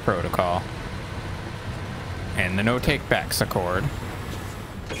Dibs Protocol. And the no take-backs accord.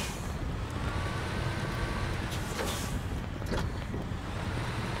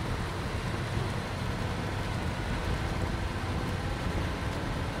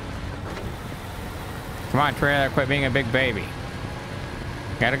 Come on, trailer, quit being a big baby.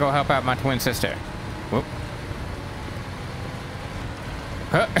 Gotta go help out my twin sister. Whoop.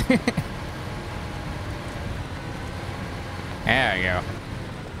 Huh. There we go.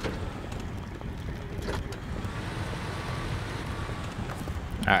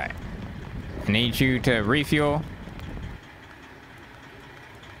 Alright. I need you to refuel.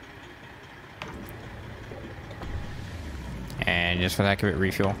 And just for the heck of it,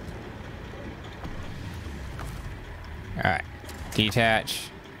 refuel. Alright. Detach.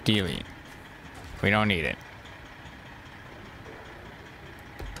 Delete. We don't need it.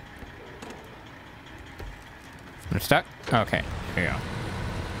 I'm stuck? Okay. Here we go.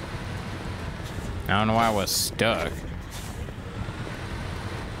 I don't know why I was stuck.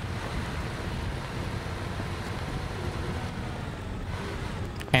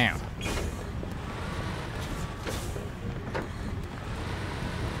 Damn.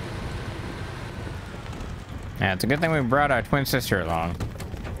 Yeah, it's a good thing we brought our twin sister along.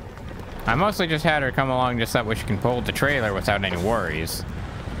 I mostly just had her come along just that way she can pull the trailer without any worries.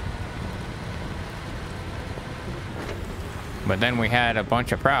 But then we had a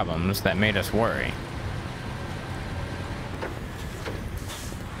bunch of problems that made us worry.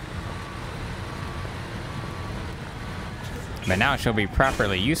 But now she'll be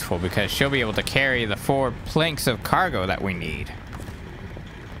properly useful because she'll be able to carry the 4 planks of cargo that we need.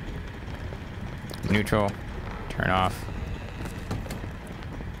 Neutral. Turn off.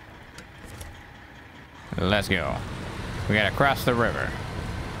 Let's go. We gotta cross the river.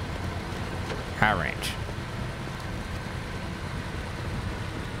 High range.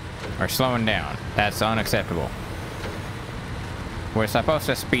 We're slowing down. That's unacceptable. We're supposed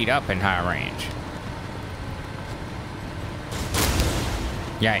to speed up in high range.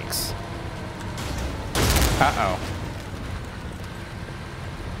 Yikes. Uh-oh.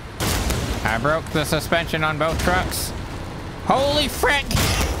 I broke the suspension on both trucks. Holy frick!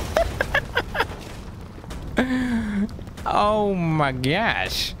 Oh my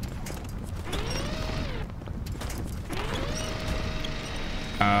gosh.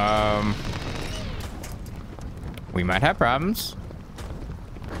 We might have problems.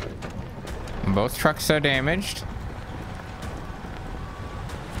 Both trucks are damaged.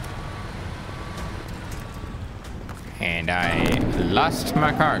 And I lost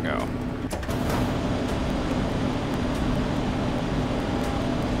my cargo.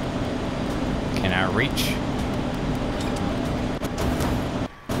 Can I reach?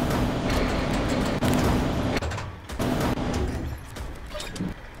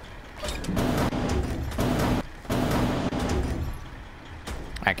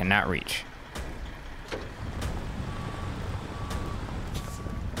 I cannot reach.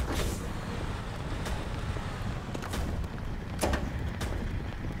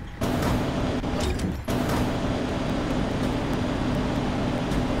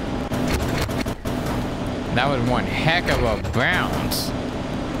 That was one heck of a bounce.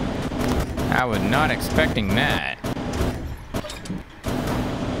 I was not expecting that.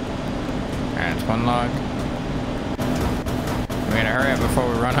 Alright, that's one log. We gotta hurry up before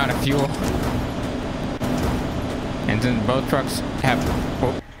we run out of fuel. And since both trucks have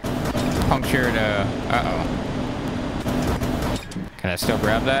punctured, uh-oh. Can I still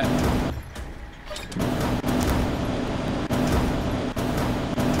grab that?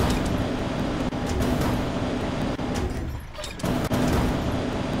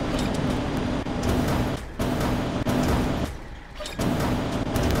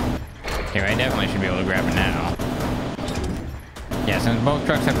 Here, I definitely should be able to grab it now. Yeah, since both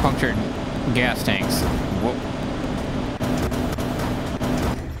trucks have punctured gas tanks, we're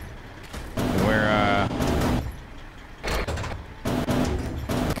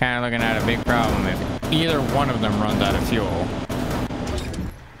kind of looking at a big problem if either one of them runs out of fuel.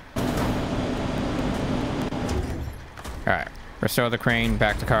 Alright, restore the crane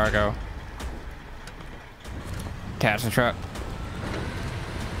back to cargo. Attach the truck.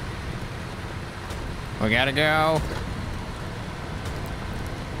 We gotta go.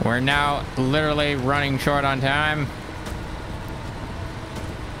 We're now literally running short on time.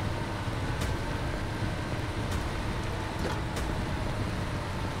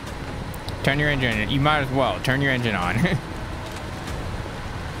 Turn your engine. You might as well turn your engine on.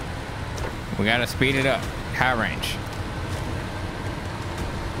 We gotta speed it up. High range.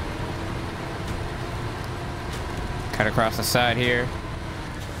 Cut across the side here.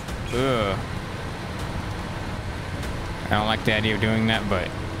 Ugh. I don't like the idea of doing that, but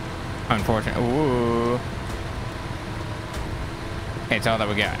unfortunately. Ooh. It's all that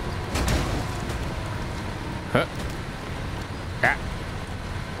we got. Huh. Ah.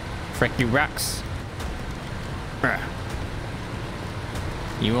 Frick you rocks.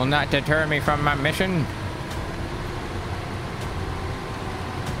 You will not deter me from my mission.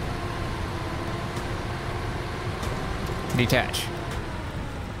 Detach.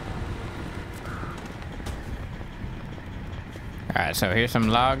 Alright, so here's some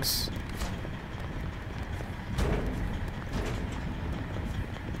logs.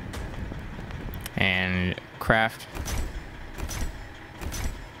 And craft.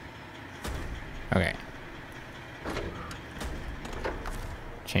 Okay.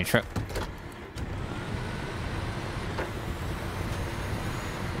 Change truck.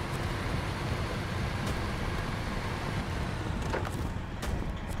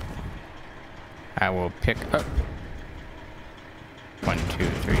 I will pick up 1, 2,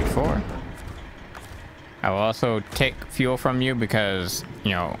 3, 4. I will also take fuel from you because,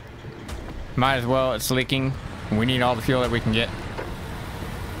 you know, might as well, it's leaking. We need all the fuel that we can get.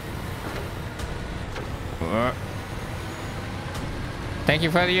 Thank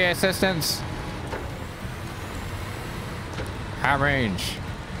you for the assistance. High range.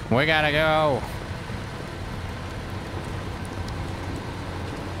 We gotta go.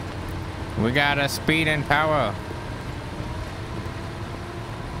 We gotta speed and power.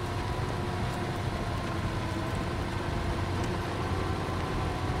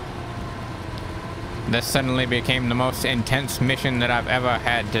 This suddenly became the most intense mission that I've ever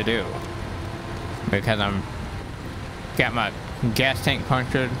had to do. Because I'm got my gas tank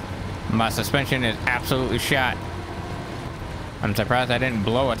punctured. My suspension is absolutely shot. I'm surprised I didn't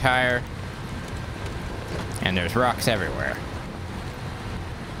blow a tire. And there's rocks everywhere.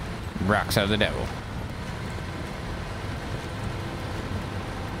 Rocks are the devil.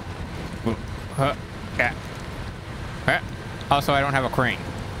 Also, I don't have a crane.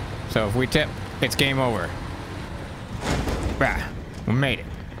 So if we tip, it's game over. We made it.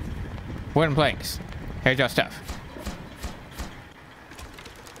 Wooden planks. Here's your stuff.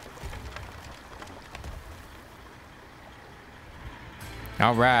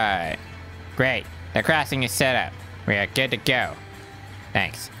 Alright. Great. The crossing is set up. We are good to go.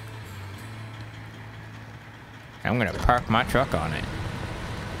 Thanks. I'm gonna park my truck on it.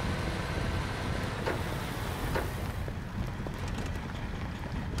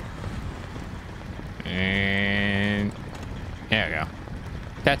 And there we go.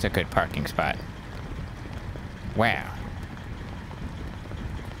 That's a good parking spot. Wow.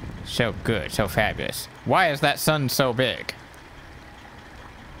 So good, so fabulous. Why is that sun so big?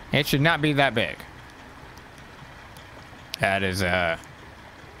 It should not be that big. That is,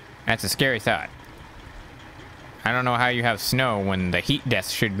 that's a scary thought. I don't know how you have snow when the heat death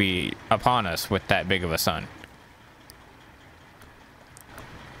should be upon us with that big of a sun.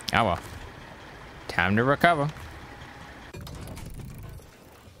 Oh well. Time to recover.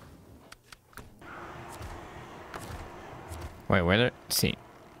 Wait, where there? Let's see.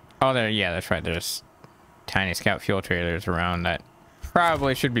 Oh, there. Yeah, that's right. There's tiny scout fuel trailers around that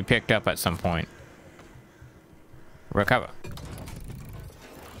probably should be picked up at some point. Recover.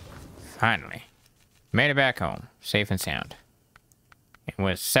 Finally. Made it back home. Safe and sound. And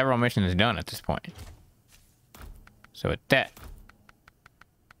with several missions done at this point. So with that.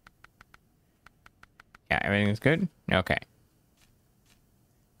 Yeah, everything's good? Okay.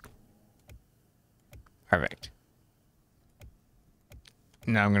 Perfect.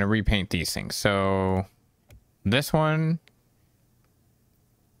 Now I'm going to repaint these things. So this one,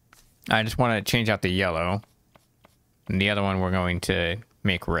 I just want to change out the yellow. And the other one we're going to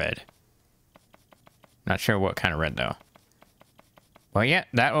make red. Not sure what kind of red though. Well, yeah,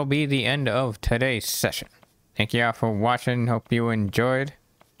 that will be the end of today's session. Thank you all for watching. Hope you enjoyed.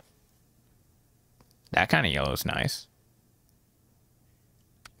 That kind of yellow is nice.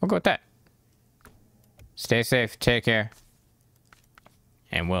 We'll go with that. Stay safe. Take care.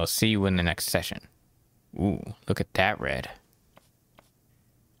 And we'll see you in the next session. Ooh, look at that red.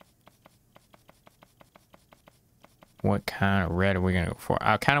 What kind of red are we going to go for?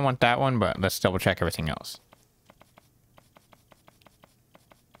 I kind of want that one, but let's double check everything else.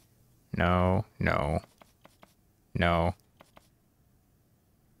 No, no, no.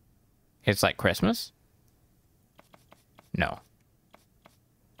 It's like Christmas? No.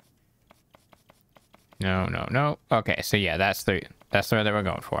 No, no, no. Okay, so yeah, that's the red that we're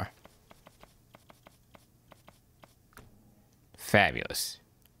going for. Fabulous.